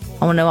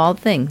 I want to know all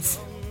the things.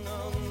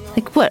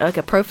 Like what? Like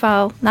a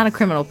profile? Not a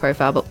criminal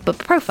profile, but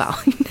profile.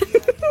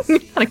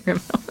 Not a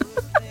criminal.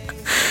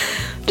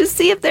 Just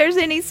see if there's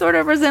any sort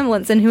of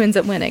resemblance in who ends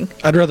up winning.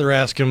 I'd rather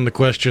ask him the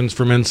questions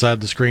from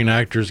inside the Screen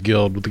Actors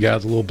Guild with the guys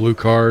with the little blue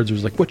cards. It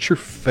was like, what's your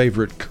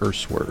favorite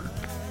curse word?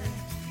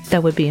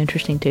 That would be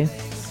interesting, too.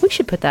 We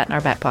should put that in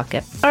our back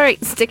pocket. All right,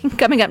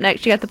 coming up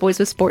next, you got the boys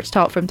with Sports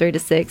Talk from 3 to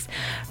 6.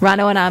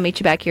 Rhino and I'll meet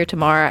you back here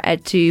tomorrow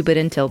at 2, but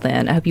until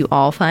then, I hope you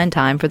all find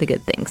time for the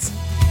good things.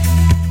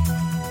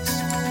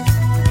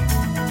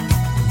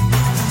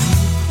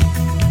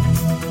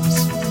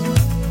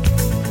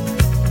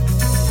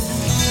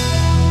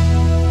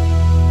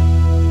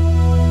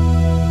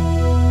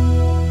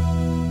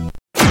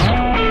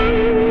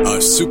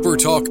 A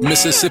SuperTalk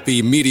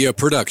Mississippi media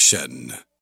production.